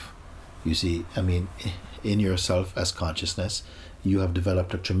myself. You see, in yourself as consciousness, you have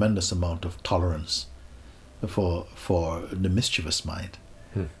developed a tremendous amount of tolerance for the mischievous mind.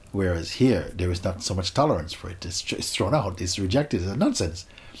 Whereas here, there is not so much tolerance for it. It's thrown out. It's rejected as nonsense,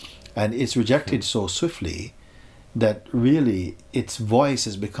 and it's rejected so swiftly that really its voice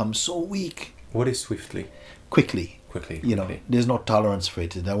has become so weak What is swiftly? quickly. Quickly. There's no tolerance for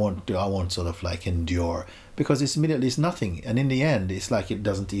it. I won't sort of like endure, because it's nothing, and in the end, it's like it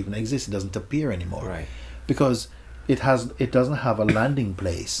doesn't even exist. It doesn't appear anymore, Right. because it doesn't have a landing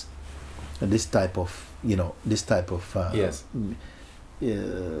place. And this type of Yes.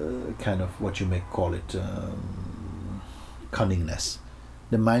 Kind of what you may call it, cunningness.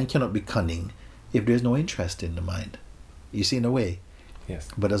 The mind cannot be cunning if there's no interest in the mind. You see, in a way. Yes.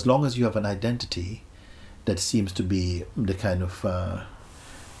 But as long as you have an identity that seems to be the kind of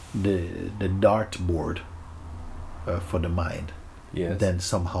the dartboard for the mind, Yes. then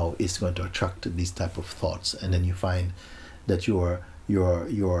somehow it's going to attract these type of thoughts, and then you find that you're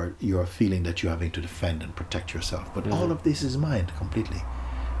feeling that you're having to defend and protect yourself. But Mhm. all of this is mind completely.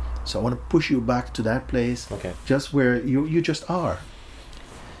 So I want to push you back to that place, Okay. just where you just are.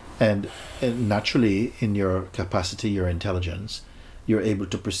 And naturally, in your capacity, your intelligence, you're able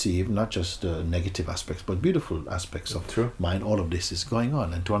to perceive not just negative aspects, but beautiful aspects of True. mind. All of this is going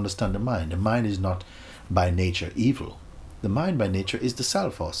on. And to understand the mind is not by nature evil. The mind by nature is the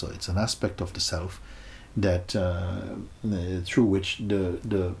self also. It's an aspect of the self that through which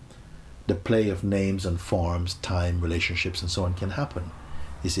the play of names and forms, time, relationships, and so on can happen.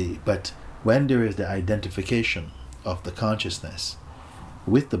 You see, but when there is the identification of the consciousness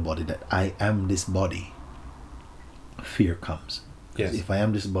with the body, that I am this body, fear comes. 'Cause Yes. if I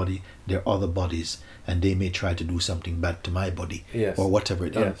am this body, there are other bodies, and they may try to do something bad to my body, Yes. or whatever.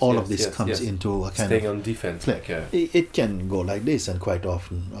 And Yes, all yes, of this yes, comes yes. into a kind Staying of on defense. play. Like It can go like this, and quite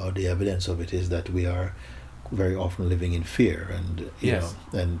often, the evidence of it is that we are very often living in fear, and Yes.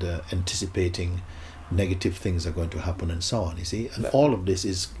 anticipating negative things are going to happen, and so on. You see, and That- all of this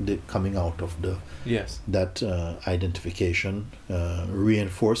is coming out of yes. that identification,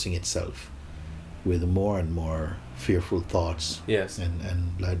 reinforcing itself with more and more fearful thoughts, Yes.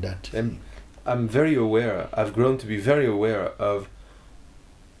 and like that. And I'm very aware, I've grown to be very aware of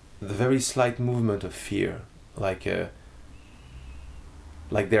the very slight movement of fear. Like you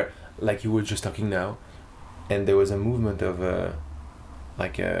were just talking now, and there was a movement of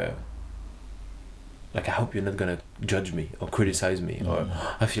I hope you're not gonna judge me or criticize me, or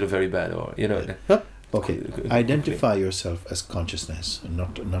I feel very bad, or Okay, identify yourself as consciousness,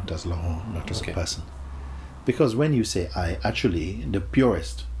 not as Laurent, not as Okay. a person. Because when you say I, actually the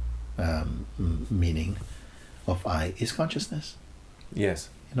purest meaning of I is consciousness. Yes.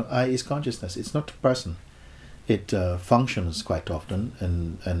 I is consciousness. It's not a person. It functions quite often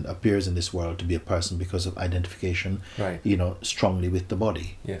and appears in this world to be a person because of identification, Right. strongly with the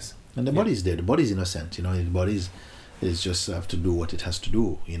body. Yes. And the body is there. The body is innocent. The body is just have to do what it has to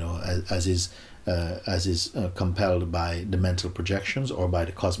do. As is compelled by the mental projections or by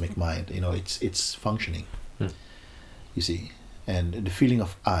the cosmic mind. It's functioning. You see, and the feeling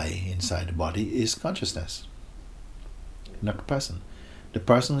of I inside the body is consciousness, not the person. The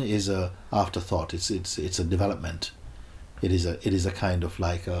person is a afterthought. It's a development. It is a kind of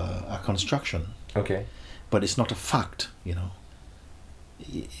like a construction, Okay. but it's not a fact. You know,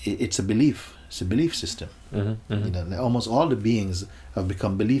 it's a belief. It's a belief system. Mm-hmm. Mm-hmm. You know, almost all the beings have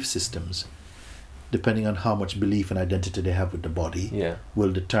become belief systems. Depending on how much belief and identity they have with the body, Yeah.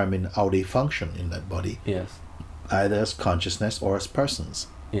 will determine how they function in that body, Yes. either as consciousness or as persons.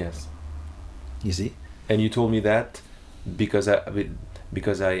 Yes. You see? And you told me that because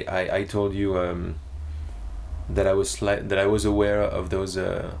I told you that I was aware of those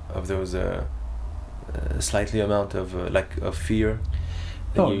slightly amount of of fear.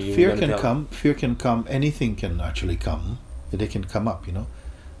 No, And you fear gonna can tell- come. Fear can come. Anything can actually come. They can come up. You know,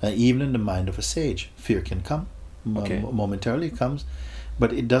 even in the mind of a sage, fear can come. Okay. Momentarily it comes,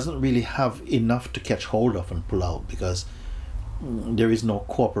 but it doesn't really have enough to catch hold of and pull out because there is no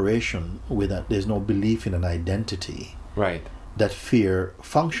cooperation with that. There's no belief in an identity Right. that fear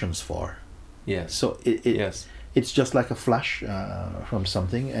functions for. Yes. So Yes. it's just like a flash from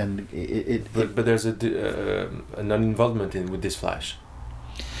something, and But there's a non-involvement with this flash.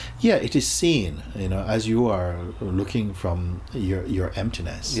 yeah, it is seen. You know, as you are looking from your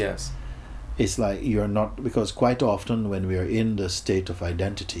emptiness. Yes. It's like you're not, because quite often when we are in the state of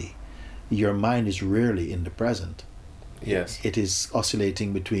identity, your mind is rarely in the present. Yes. It is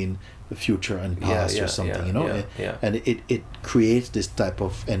oscillating between the future and Yeah, past yeah, or something, yeah, you know, yeah, yeah. and it creates this type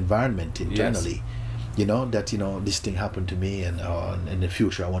of environment internally, you know, that, you know, this thing happened to me, and in the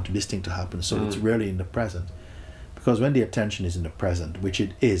future I want this thing to happen. So it's rarely in the present, because when the attention is in the present, which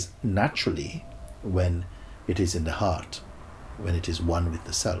it is naturally when it is in the heart, when it is one with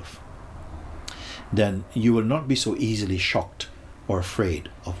the self, then you will not be so easily shocked or afraid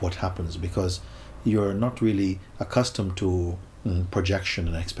of what happens, because you're not really accustomed to projection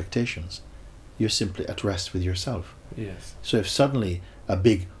and expectations. You're simply at rest with yourself. Yes. So if suddenly a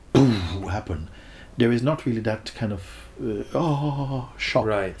big boom happened, there is not really that kind of shock.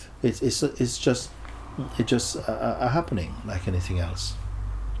 Right. It's just a happening like anything else,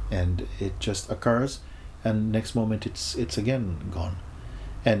 and it just occurs, and next moment it's again gone,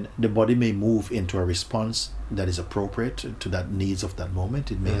 and the body may move into a response that is appropriate to that needs of that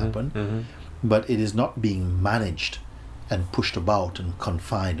moment. It may happen, Mm-hmm. but it is not being managed and pushed about and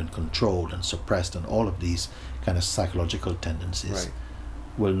confined and controlled and suppressed, and all of these kind of psychological tendencies Right.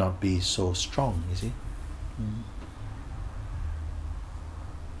 will not be so strong, you see.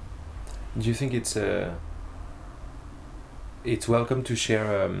 Do you think it's welcome to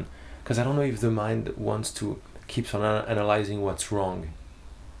share? Because I don't know if the mind wants to keeps on analyzing what's wrong.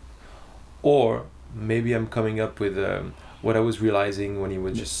 Or maybe I'm coming up with what I was realizing when you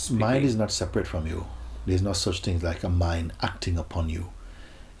were just speaking. Mind is not separate from you. There's no such thing like a mind acting upon you.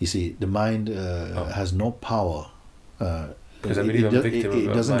 You see, the mind has no power. Because I believe I'm a victim it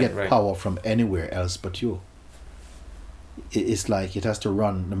of doesn't mind, get right? power from anywhere else but you. It's like it has to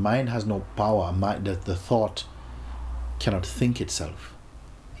run. The mind has no power. The thought cannot think itself.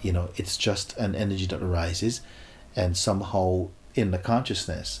 You know, it's just an energy that arises, and somehow in the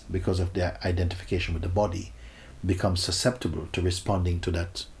consciousness, because of their identification with the body, becomes susceptible to responding to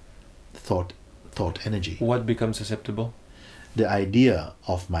that thought energy. What becomes susceptible? The idea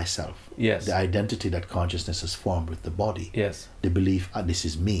of myself, Yes. the identity that consciousness has formed with the body, Yes. the belief, this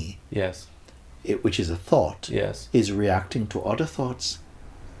is me, Yes. which is a thought, Yes. is reacting to other thoughts.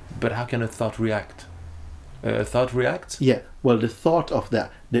 But how can a thought react? A thought reacts? Yeah, well, the thought of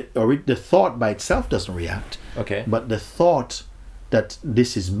that, the thought by itself doesn't react, Okay. but the thought that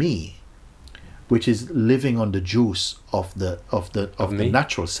this is me, which is living on the juice of the me?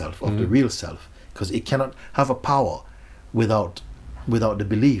 natural self, of the Mhm. real self, because it cannot have a power without the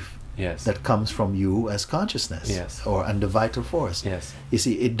belief Yes. that comes from you as consciousness, Yes. and the vital force. Yes. You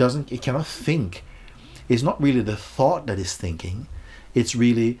see, it cannot think. It's not really the thought that is thinking, it's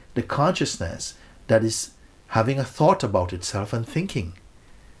really the consciousness that is having a thought about itself and thinking.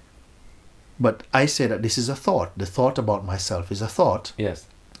 But I say that this is a thought. The thought about myself is a thought, Yes.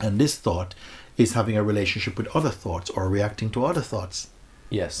 and this thought is having a relationship with other thoughts or reacting to other thoughts,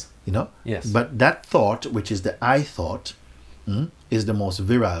 Yes. you know? Yes. But that thought, which is the I thought, is the most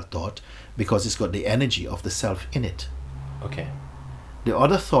virile thought, because it's got the energy of the self in it. Okay. The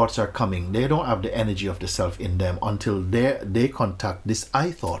other thoughts are coming. They don't have the energy of the self in them until they contact this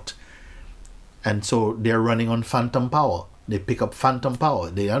I thought. And so they're running on phantom power. They pick up phantom power.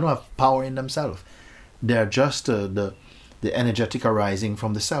 They don't have power in themselves. They're just the energetic arising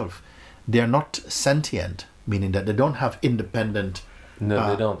from the self. They're not sentient, meaning that they don't have independent... No,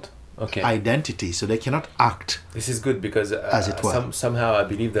 they don't. Okay. identity, so they cannot act. This is good because As it were. somehow I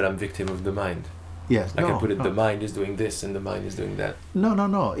believe that I'm victim of the mind. Yes, I no, can put it. no. The mind is doing this, and the mind is doing that.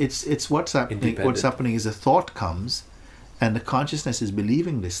 No. It's what's happening. What's Independent. happening is a thought comes, and the consciousness is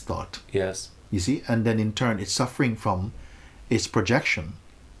believing this thought. Yes. You see, and then in turn, it's suffering from its projection.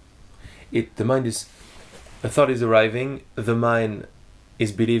 The mind is. A thought is arriving. The mind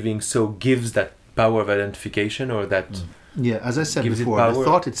is believing, so gives that power of identification, or that. Yeah, as I said Gives it before, the power.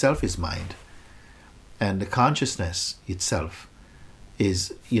 thought itself is mind, and the consciousness itself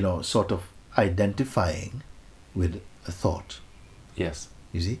is, sort of identifying with a thought. Yes.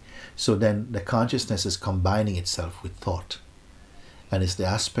 You see, so then the consciousness is combining itself with thought, and it's the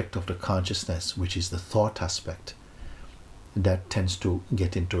aspect of the consciousness which is the thought aspect that tends to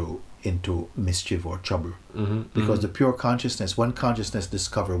get into mischief or trouble, because the pure consciousness, when consciousness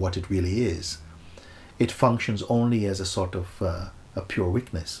discovers what it really is, it functions only as a sort of a pure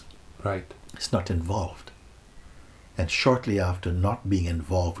witness. Right. It's not involved, and shortly after not being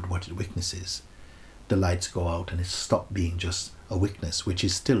involved with what it witnesses, the lights go out and it stops being just a witness, which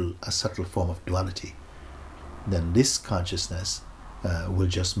is still a subtle form of duality. Then this consciousness will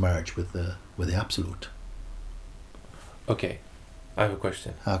just merge with the absolute. Okay. I have a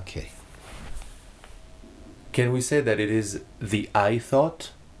question. Okay. Can we say that it is the I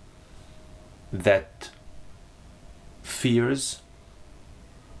thought that fears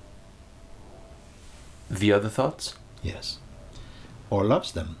the other thoughts, Yes. Or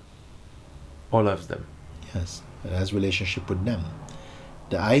loves them. or loves them? Yes. It has relationship with them.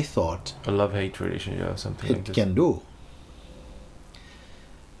 The I thought A love-hate relationship or something like it this? can do.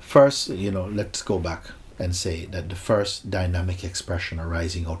 First, let's go back and say that the first dynamic expression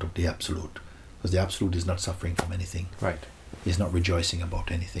arising out of the absolute, because the absolute is not suffering from anything, Right. is not rejoicing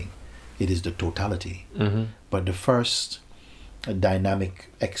about anything. It is the totality. Mm-hmm. But the first dynamic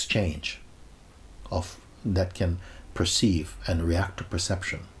exchange of that can perceive and react to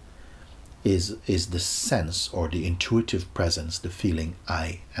perception is the sense or the intuitive presence, the feeling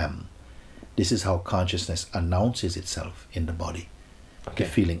I am. This is how consciousness announces itself in the body. Okay. The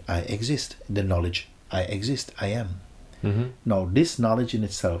feeling I exist, the knowledge I exist, I am. Mm-hmm. Now, this knowledge in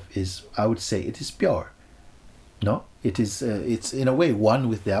itself is, I would say, it is pure. No, it is. It's in a way one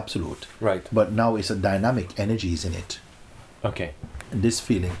with the absolute, Right. but now it's a dynamic energies in it. Okay. And this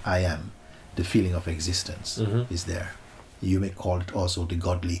feeling I am, the feeling of existence, Mhm. is there. You may call it also the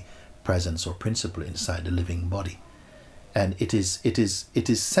godly presence or principle inside the living body, and it is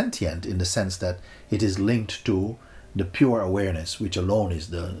sentient in the sense that it is linked to the pure awareness, which alone is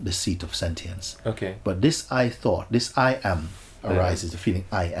the seat of sentience. Okay. But this I thought, this I am, arises, the feeling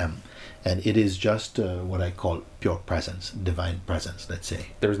I am. And it is just what I call pure presence, divine presence, let's say.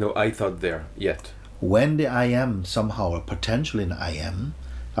 There is no I thought there yet. When the I am, somehow a potential in I am,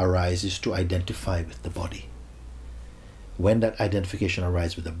 arises to identify with the body. When that identification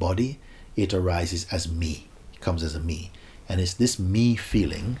arises with the body, it arises as me, it comes as a me. And it's this me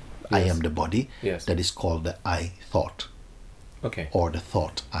feeling, I Yes. am the body, Yes. that is called the I thought, Okay. or the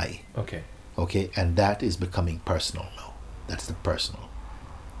thought I. Okay. Okay, and that is becoming personal now. That's the personal.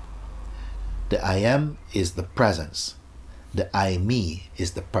 The I am is the presence. The I me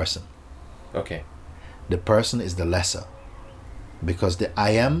is the person. Okay. The person is the lesser. Because the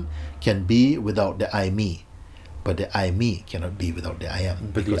I am can be without the I me, but the I me cannot be without the I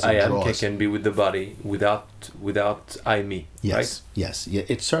am. But the because I it am draws- can be with the body without I me. Yes, Right? yes, yeah,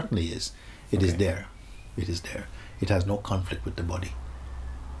 it certainly is. It is Okay. there. It is there. It has no conflict with the body.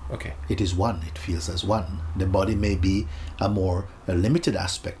 Okay. It is one. It feels as one. The body may be a limited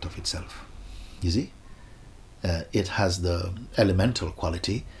aspect of itself. You see, it has the elemental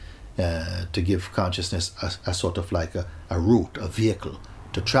quality to give consciousness a sort of like a route, a vehicle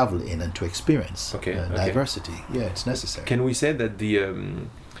to travel in and to experience Okay, okay. diversity. Yeah, it's necessary. Can we say that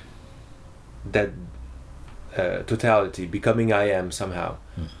totality, becoming I am somehow,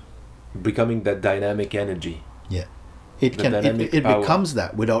 becoming that dynamic energy? Yeah, it The can. dynamic It power. becomes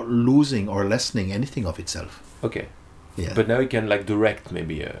that without losing or lessening anything of itself. Okay. Yeah. But now you can like direct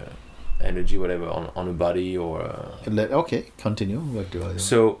maybe energy, whatever, on a body or. Okay, continue. What do I do?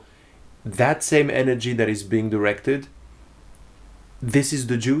 So that same energy that is being directed, this is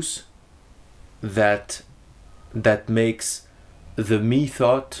the juice that makes the me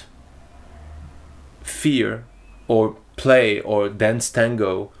thought fear or play or dance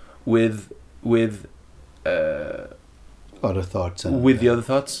tango with Other thoughts. And, with the other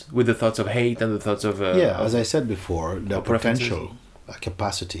thoughts, with the thoughts of hate and the thoughts of as I said before, the or preferences. potential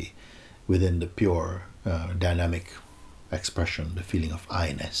capacity within the pure dynamic expression, the feeling of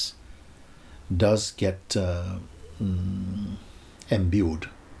I-ness, does get imbued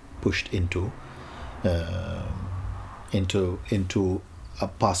pushed into a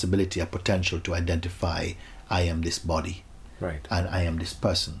possibility, a potential to identify, I am this body, Right. and I am this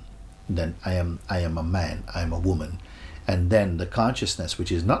person. Then I am a man, I am a woman. And then the consciousness,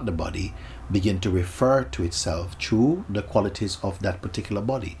 which is not the body, begin to refer to itself through the qualities of that particular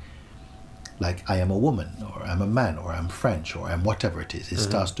body. Like I am a woman, or I'm a man, or I'm French, or I'm whatever it is. It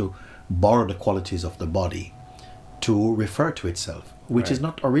starts to borrow the qualities of the body to refer to itself, which is Right.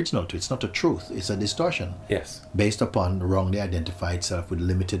 not original to it. It's not a truth. It's a distortion Yes. based upon wrongly identify itself with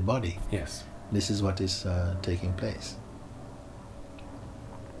limited body. Yes. This is what is taking place.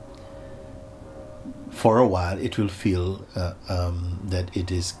 For a while, it will feel that it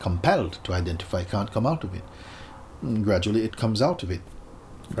is compelled to identify, can't come out of it. Gradually, it comes out of it.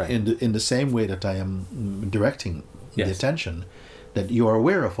 Right. In the same way that I am directing the Yes. attention, that you are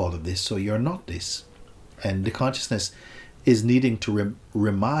aware of all of this, so you're not this. And the consciousness is needing to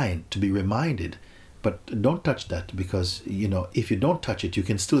to be reminded, but don't touch that, because, if you don't touch it, you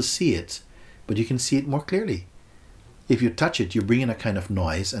can still see it, but you can see it more clearly. If you touch it, you bring in a kind of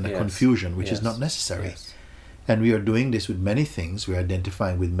noise and a Yes. confusion, which is Yes. not necessary. Yes. And we are doing this with many things. We're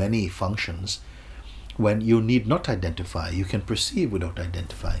identifying with many functions. When you need not identify, you can perceive without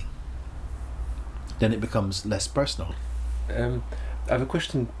identifying. Then it becomes less personal. I have a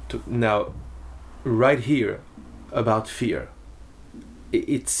question now, right here, about fear.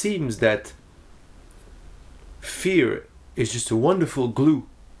 It seems that fear is just a wonderful glue.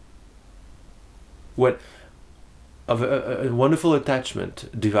 Of a wonderful attachment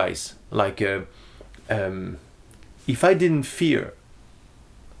device. Like, if I didn't fear,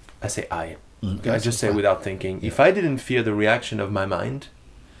 I say I. I just say without thinking. Yeah. If I didn't fear the reaction of my mind,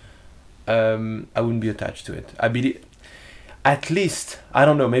 I wouldn't be attached to it. I believe, at least, I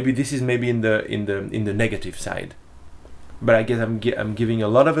don't know. Maybe this is in the negative side, but I guess I'm giving a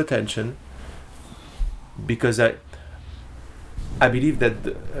lot of attention because I believe that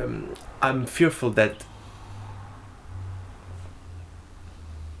I'm fearful that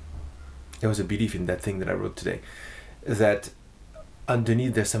there was a belief in that thing that I wrote today, that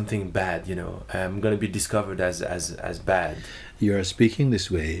underneath there's something bad, I'm going to be discovered as bad. You are speaking this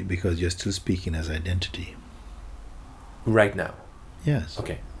way because you're still speaking as identity. Right now. Yes.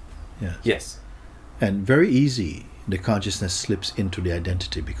 Okay. Yes. Yes. And very easy, the consciousness slips into the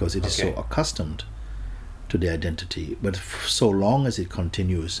identity because it is so Okay. accustomed to the identity. But so long as it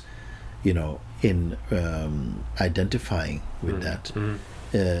continues, in identifying with that,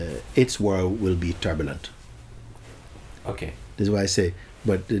 its world will be turbulent. Okay. This is why I say,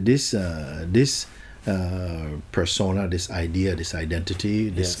 but this persona, this idea, this identity,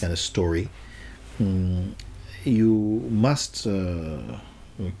 this Yes. kind of story, you must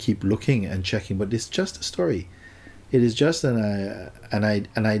keep looking and checking. But it's just a story. It is just an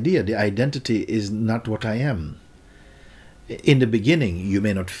idea. The identity is not what I am. In the beginning, you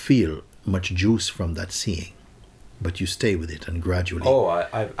may not feel much juice from that seeing, but you stay with it, and gradually. Oh,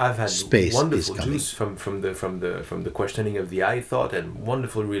 I've had Space wonderful is coming. juice from the questioning of the I thought and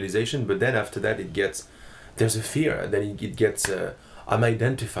wonderful realization. But then after that, there's a fear. Then it gets. I'm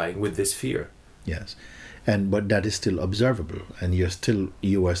identifying with this fear. Yes, but that is still observable, and you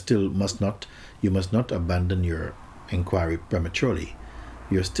must not abandon your inquiry prematurely.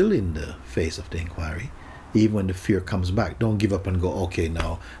 You're still in the phase of the inquiry, even when the fear comes back. Don't give up and go, okay,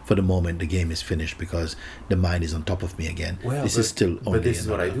 now for the moment the game is finished because the mind is on top of me again. This is still only. But this is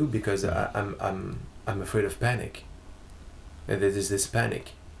what I another- do because I'm afraid of panic. And there's this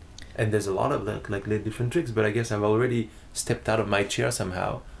panic, and there's a lot of like different tricks. But I guess I've already stepped out of my chair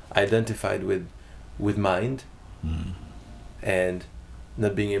somehow, identified with mind, and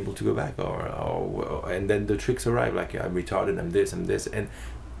not being able to go back, or and then the tricks arrive, like I'm retarded, I'm this, and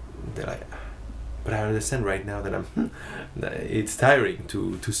they're like, but I understand right now that it's tiring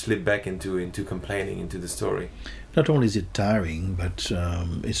to slip back into complaining, into the story. Not only is it tiring, but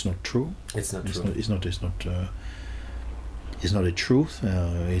it's not true. It's not true. It's not a truth.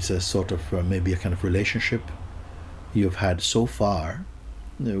 It's a sort of maybe a kind of relationship you've had so far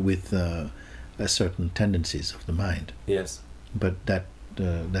with certain tendencies of the mind. Yes. But that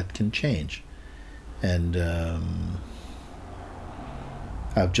can change, and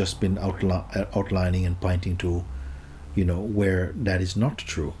I've just been outlining and pointing to, where that is not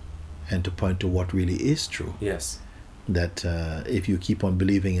true, and to point to what really is true. Yes. That if you keep on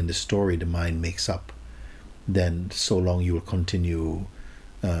believing in the story the mind makes up, then so long you will continue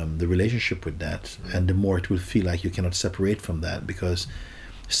the relationship with that, and the more it will feel like you cannot separate from that, because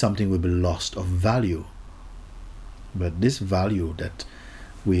something will be lost of value. But this value that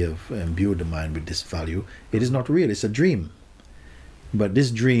we have imbued the mind with, this value, it is not real. It's a dream. But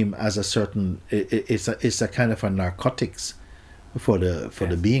this dream as a certain, it's a kind of a narcotics for the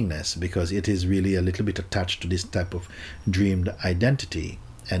Yes. beingness, because it is really a little bit attached to this type of dreamed identity,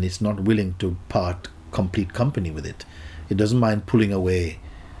 and it's not willing to part complete company with it. It doesn't mind pulling away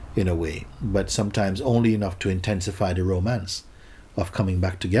in a way, but sometimes only enough to intensify the romance of coming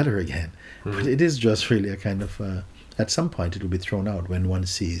back together again. But it is just really a kind of at some point it will be thrown out when one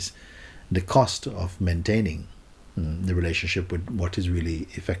sees the cost of maintaining the relationship with what is really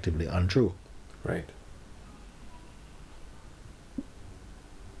effectively untrue. Right.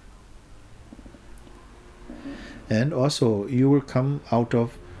 And also, you will come out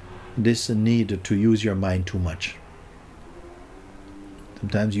of this need to use your mind too much.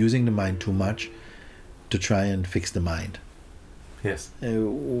 Sometimes using the mind too much to try and fix the mind. Yes.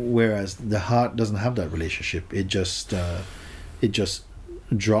 Whereas the heart doesn't have that relationship. It just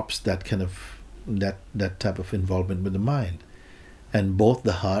drops that kind of that type of involvement with the mind, and both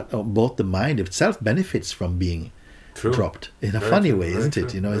the heart or both the mind itself benefits from being True. dropped in a Very funny true, way, very isn't it?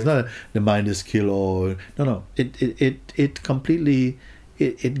 true, You know, it's very not the mind is killed or no. It completely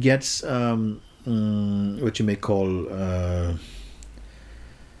it gets what you may call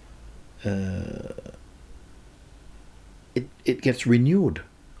it gets renewed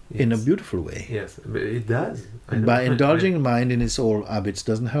in a Yes. beautiful way. Yes, but it does. I know. By indulging the mind in its old habits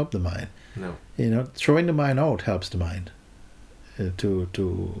doesn't help the mind. No. You know, throwing the mind out helps the mind to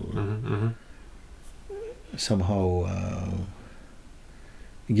somehow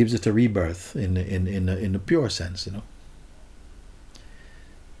it gives it a rebirth in a pure sense. You know.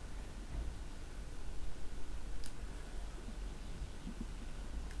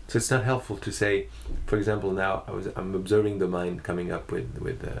 So it's not helpful to say, for example, now I'm observing the mind coming up with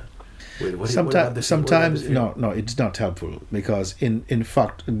what about the Sometimes feeling? no, it's not helpful, because in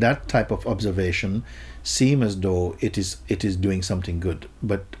fact that type of observation seems as though it is doing something good,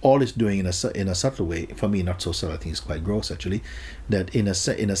 but all it's doing in a subtle way, for me not so subtle, I think it's quite gross actually, that in a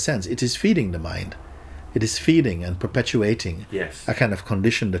sense it is feeding the mind. It is feeding and perpetuating Yes. a kind of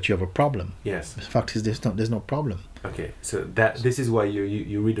condition that you have a problem. Yes. The fact is there's no problem. Okay. So this is why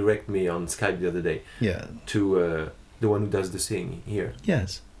you redirect me on Skype the other day Yeah. to the one who does the seeing here.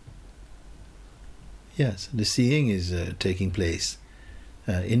 Yes. Yes. The seeing is taking place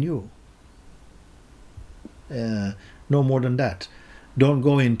in you. No more than that. Don't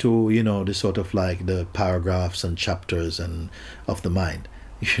go into the sort of like the paragraphs and chapters and of the mind.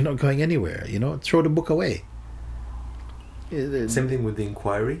 You're not going anywhere. Throw the book away. Same thing with the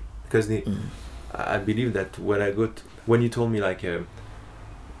inquiry, because I believe that when you told me like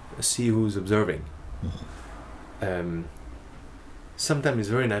see who's observing, sometimes it's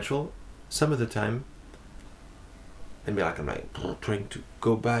very natural. Some of the time, I'm trying to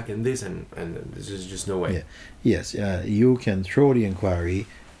go back and this and there's just no way. Yeah. Yes, you can throw the inquiry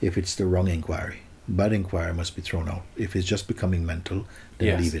if it's the wrong inquiry. Bad inquiry must be thrown out. If it's just becoming mental, then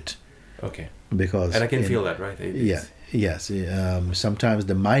Yes. leave it. Okay. Because And I can feel that, right? Yes. Sometimes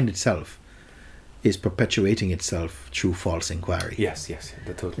the mind itself is perpetuating itself through false inquiry. Yes.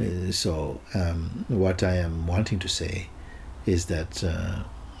 That totally. So what I am wanting to say is that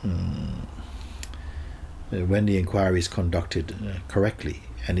when the inquiry is conducted correctly,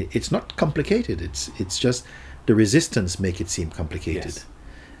 and it's not complicated, it's just the resistance make it seem complicated. Yes.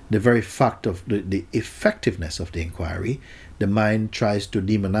 The very fact of the effectiveness of the inquiry, the mind tries to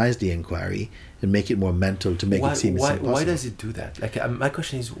demonize the inquiry and make it more mental to make it seem it's impossible. Why does it do that? Like my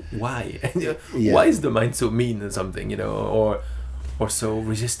question is why? Yeah. Why is the mind so mean or something, or so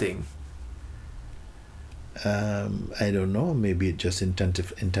resisting? I don't know. Maybe it just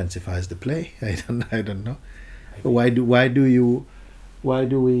intensifies the play. I don't know. Why do we?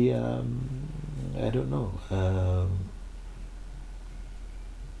 I don't know.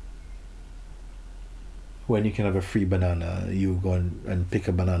 When you can have a free banana, you go and pick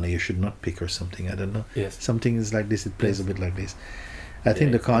a banana you should not pick or something. I don't know. Yes. Something is like this. It plays a bit like this. I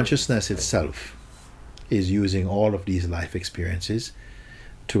think Yeah, the consciousness itself is using all of these life experiences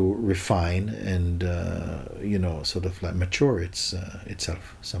to refine and sort of like mature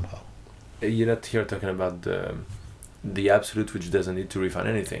itself somehow. You're not here talking about the absolute, which doesn't need to refine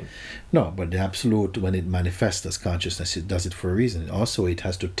anything. No, but the absolute, when it manifests as consciousness, it does it for a reason. Also, it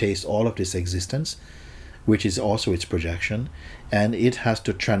has to taste all of this existence, which is also its projection, and it has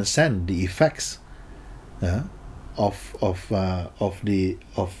to transcend the effects of the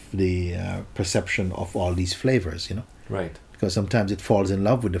perception of all these flavors. Right. Because sometimes it falls in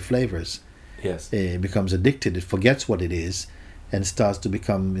love with the flavors. Yes. It becomes addicted. It forgets what it is, and starts to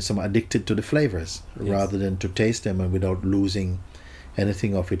become addicted to the flavors, Yes. rather than to taste them, and without losing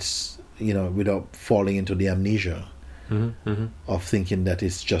anything of its, without falling into the amnesia of thinking that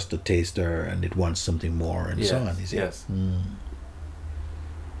it's just a taster and it wants something more and so on. You see? Yes.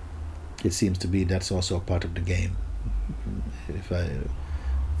 It seems to be that's also a part of the game. If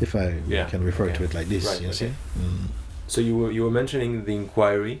I can refer to it like this, Right, you see. So you were mentioning the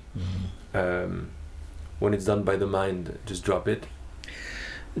inquiry. When it's done by the mind, just drop it.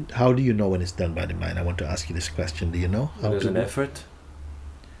 How do you know when it's done by the mind? I want to ask you this question. Do you know When there's an effort,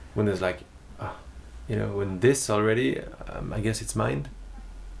 when there's like, when this already, I guess it's mind.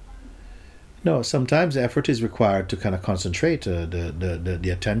 No, sometimes effort is required to kind of concentrate the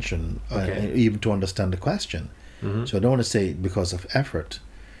attention, and even to understand the question. So I don't want to say because of effort.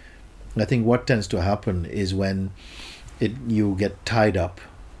 I think what tends to happen is when you get tied up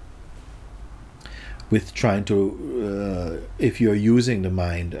with trying to, if you're using the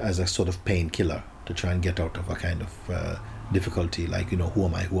mind as a sort of painkiller to try and get out of a kind of difficulty, like who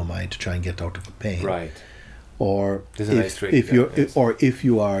am I, to try and get out of a pain, right? Or if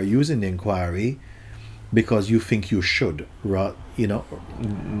you are using the inquiry because you think you should,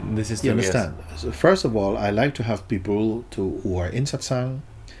 this is you understand. So first of all, I like to have people who are in satsang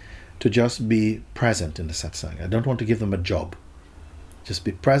to just be present in the satsang. I don't want to give them a job. Just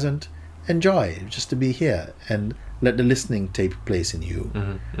be present. Enjoy just to be here and let the listening take place in you,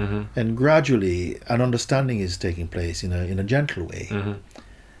 and gradually an understanding is taking place in a gentle way,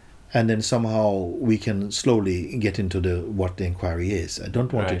 and then somehow we can slowly get into what the inquiry is. I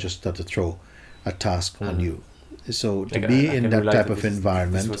don't want to just start to throw a task on you. So to be in that type of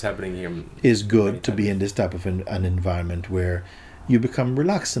environment what's happening here is good. To be in this type of an environment where you become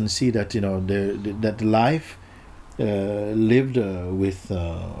relaxed and see that that life lived with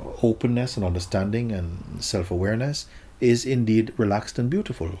openness and understanding and self-awareness is indeed relaxed and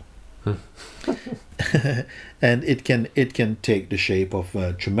beautiful. And it can take the shape of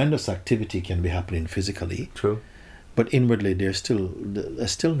tremendous activity can be happening physically. True. But inwardly there's still a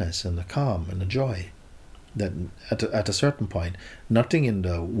stillness and a calm and a joy that at a certain point nothing in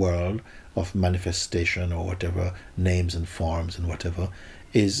the world of manifestation or whatever, names and forms and whatever,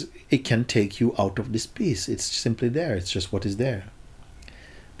 it can take you out of this peace. It's simply there. It's just what is there.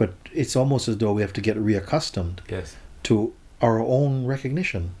 But it's almost as though we have to get reaccustomed to our own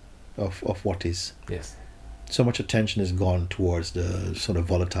recognition of what is. Yes. So much attention is gone towards the sort of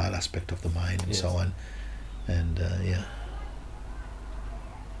volatile aspect of the mind and so on. And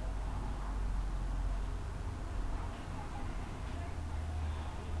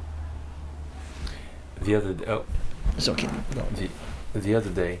The other day, it's okay. No. The other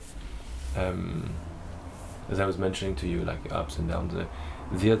day, as I was mentioning to you, like ups and downs,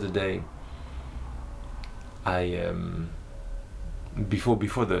 the other day, I before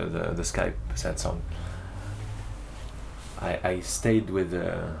the Skype sad song, I stayed with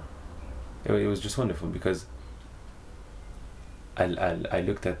it was just wonderful because I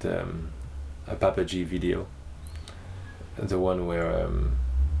looked at a Papaji video, the one where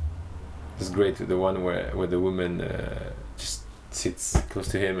it's great, the one where the woman just sits close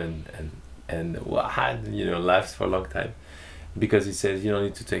to him and laughs for a long time because he says you don't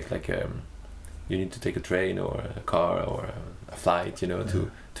need to take you need to take a train or a car or a flight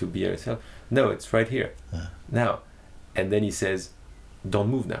to be yourself. No, it's right here now. And then he says, don't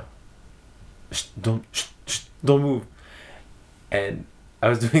move now. Don't move. And I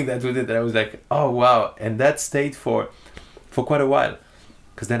was doing that with it and I was like, oh wow. And that stayed for quite a while,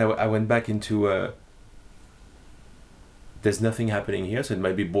 because then I went back into there's nothing happening here, so it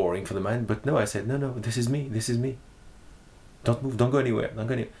might be boring for the mind, but no, I said no, this is me, don't move, don't go anywhere.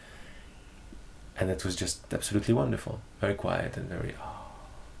 And that was just absolutely wonderful, very quiet and very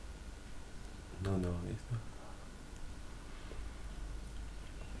no.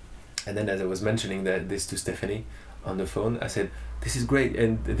 And then as I was mentioning this to Stephanie on the phone, I said, this is great.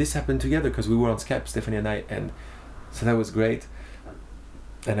 And this happened together because we were on Skype, Stephanie and I. And so that was great.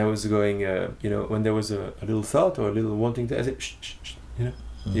 And I was going, when there was a little thought or a little wanting to, I said, shh.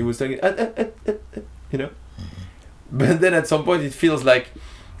 He was talking, But then at some point it feels like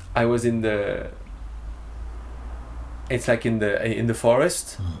I was it's like in the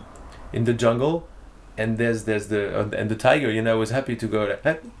forest, in the jungle. And there's the tiger, I was happy to go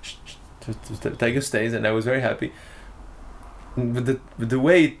like, the tiger stays, and I was very happy. But the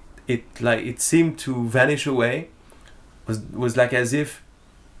way it seemed to vanish away was like as if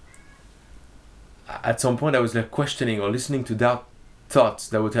at some point I was like questioning or listening to doubt thoughts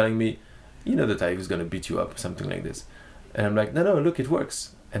that were telling me, the tiger's gonna beat you up or something like this. And I'm like, no, look, it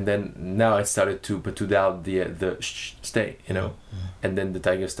works. And then now I started to doubt the stay, and then the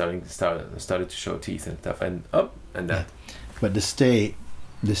tiger started to show teeth and stuff, and up and that. But the stay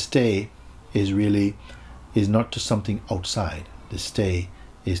is really is not to something outside. The stay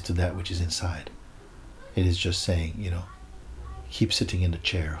is to that which is inside. It is just saying, keep sitting in the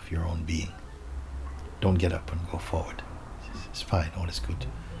chair of your own being. Don't get up and go forward. It's fine, all is good.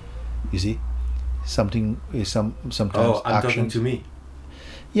 You see? Something is sometimes Oh, I'm talking actions. to me.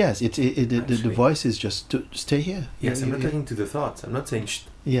 Yes, the voice is just to stay here. Yes, I'm not talking to the thoughts. I'm not saying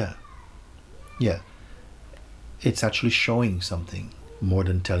Yeah. It's actually showing something more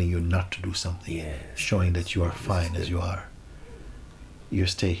than telling you not to do something. Yes. Showing that you are This fine is as good. you are. You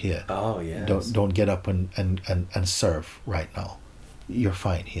stay here. Oh, yes. Don't get up and serve right now. You're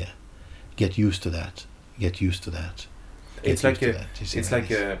fine here. Get used to that. Get used to that. Get It's like used to a, that. You see it's what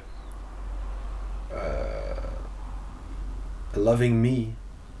like it a loving me,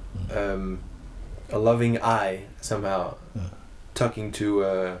 Mm. a loving I somehow Yeah. talking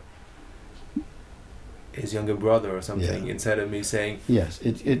to his younger brother or something, Yeah. instead of me saying, is. Yes,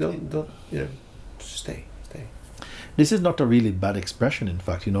 don't stay. this is not a really bad expression. In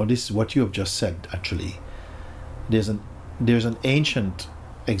fact, this is what you have just said. Actually, there's an ancient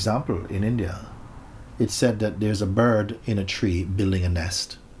example in India. It said that there's a bird in a tree building a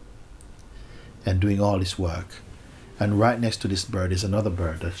nest and doing all this work, and right next to this bird is another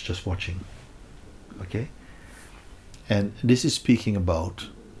bird that's just watching. Okay, and this is speaking about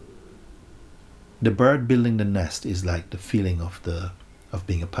the bird building the nest is like the feeling of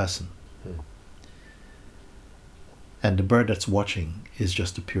being a person. And the bird that's watching is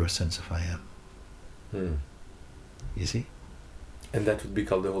just the pure sense of I am. You see? And that would be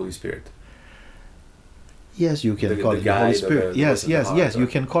called the Holy Spirit. Yes, you can The call it the guide Holy or Spirit. the Yes, voice of the yes, heart, yes. You or-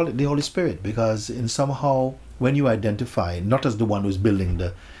 can call it the Holy Spirit because in somehow when you identify not as the one who's building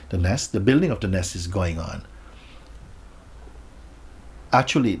the nest, the building of the nest is going on.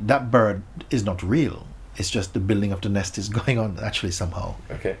 Actually, that bird is not real. It's just the building of the nest is going on actually somehow.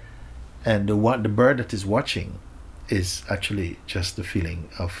 Okay. And the bird that is watching is actually just the feeling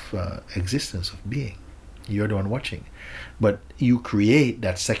of existence, of being. You're the one watching. But you create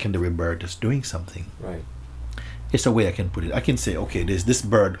that secondary bird that's doing something. Right. It's a way I can put it. I can say, okay, there's this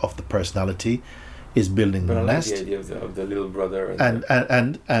bird of the personality is building But I the like nest. the idea of the little brother. And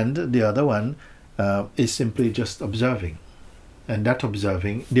the other one is simply just observing. And that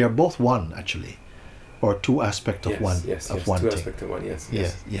observing, they are both one actually. Or two aspects of one Yes, of yes. one Two thing. aspects of one. Yes. Yeah,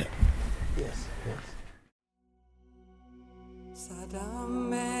 Yes. yeah. Yes. Yes.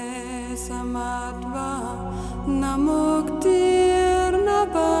 Sadame samadva namuktir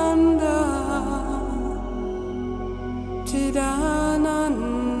nabanda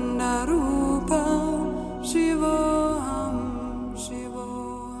Chidananda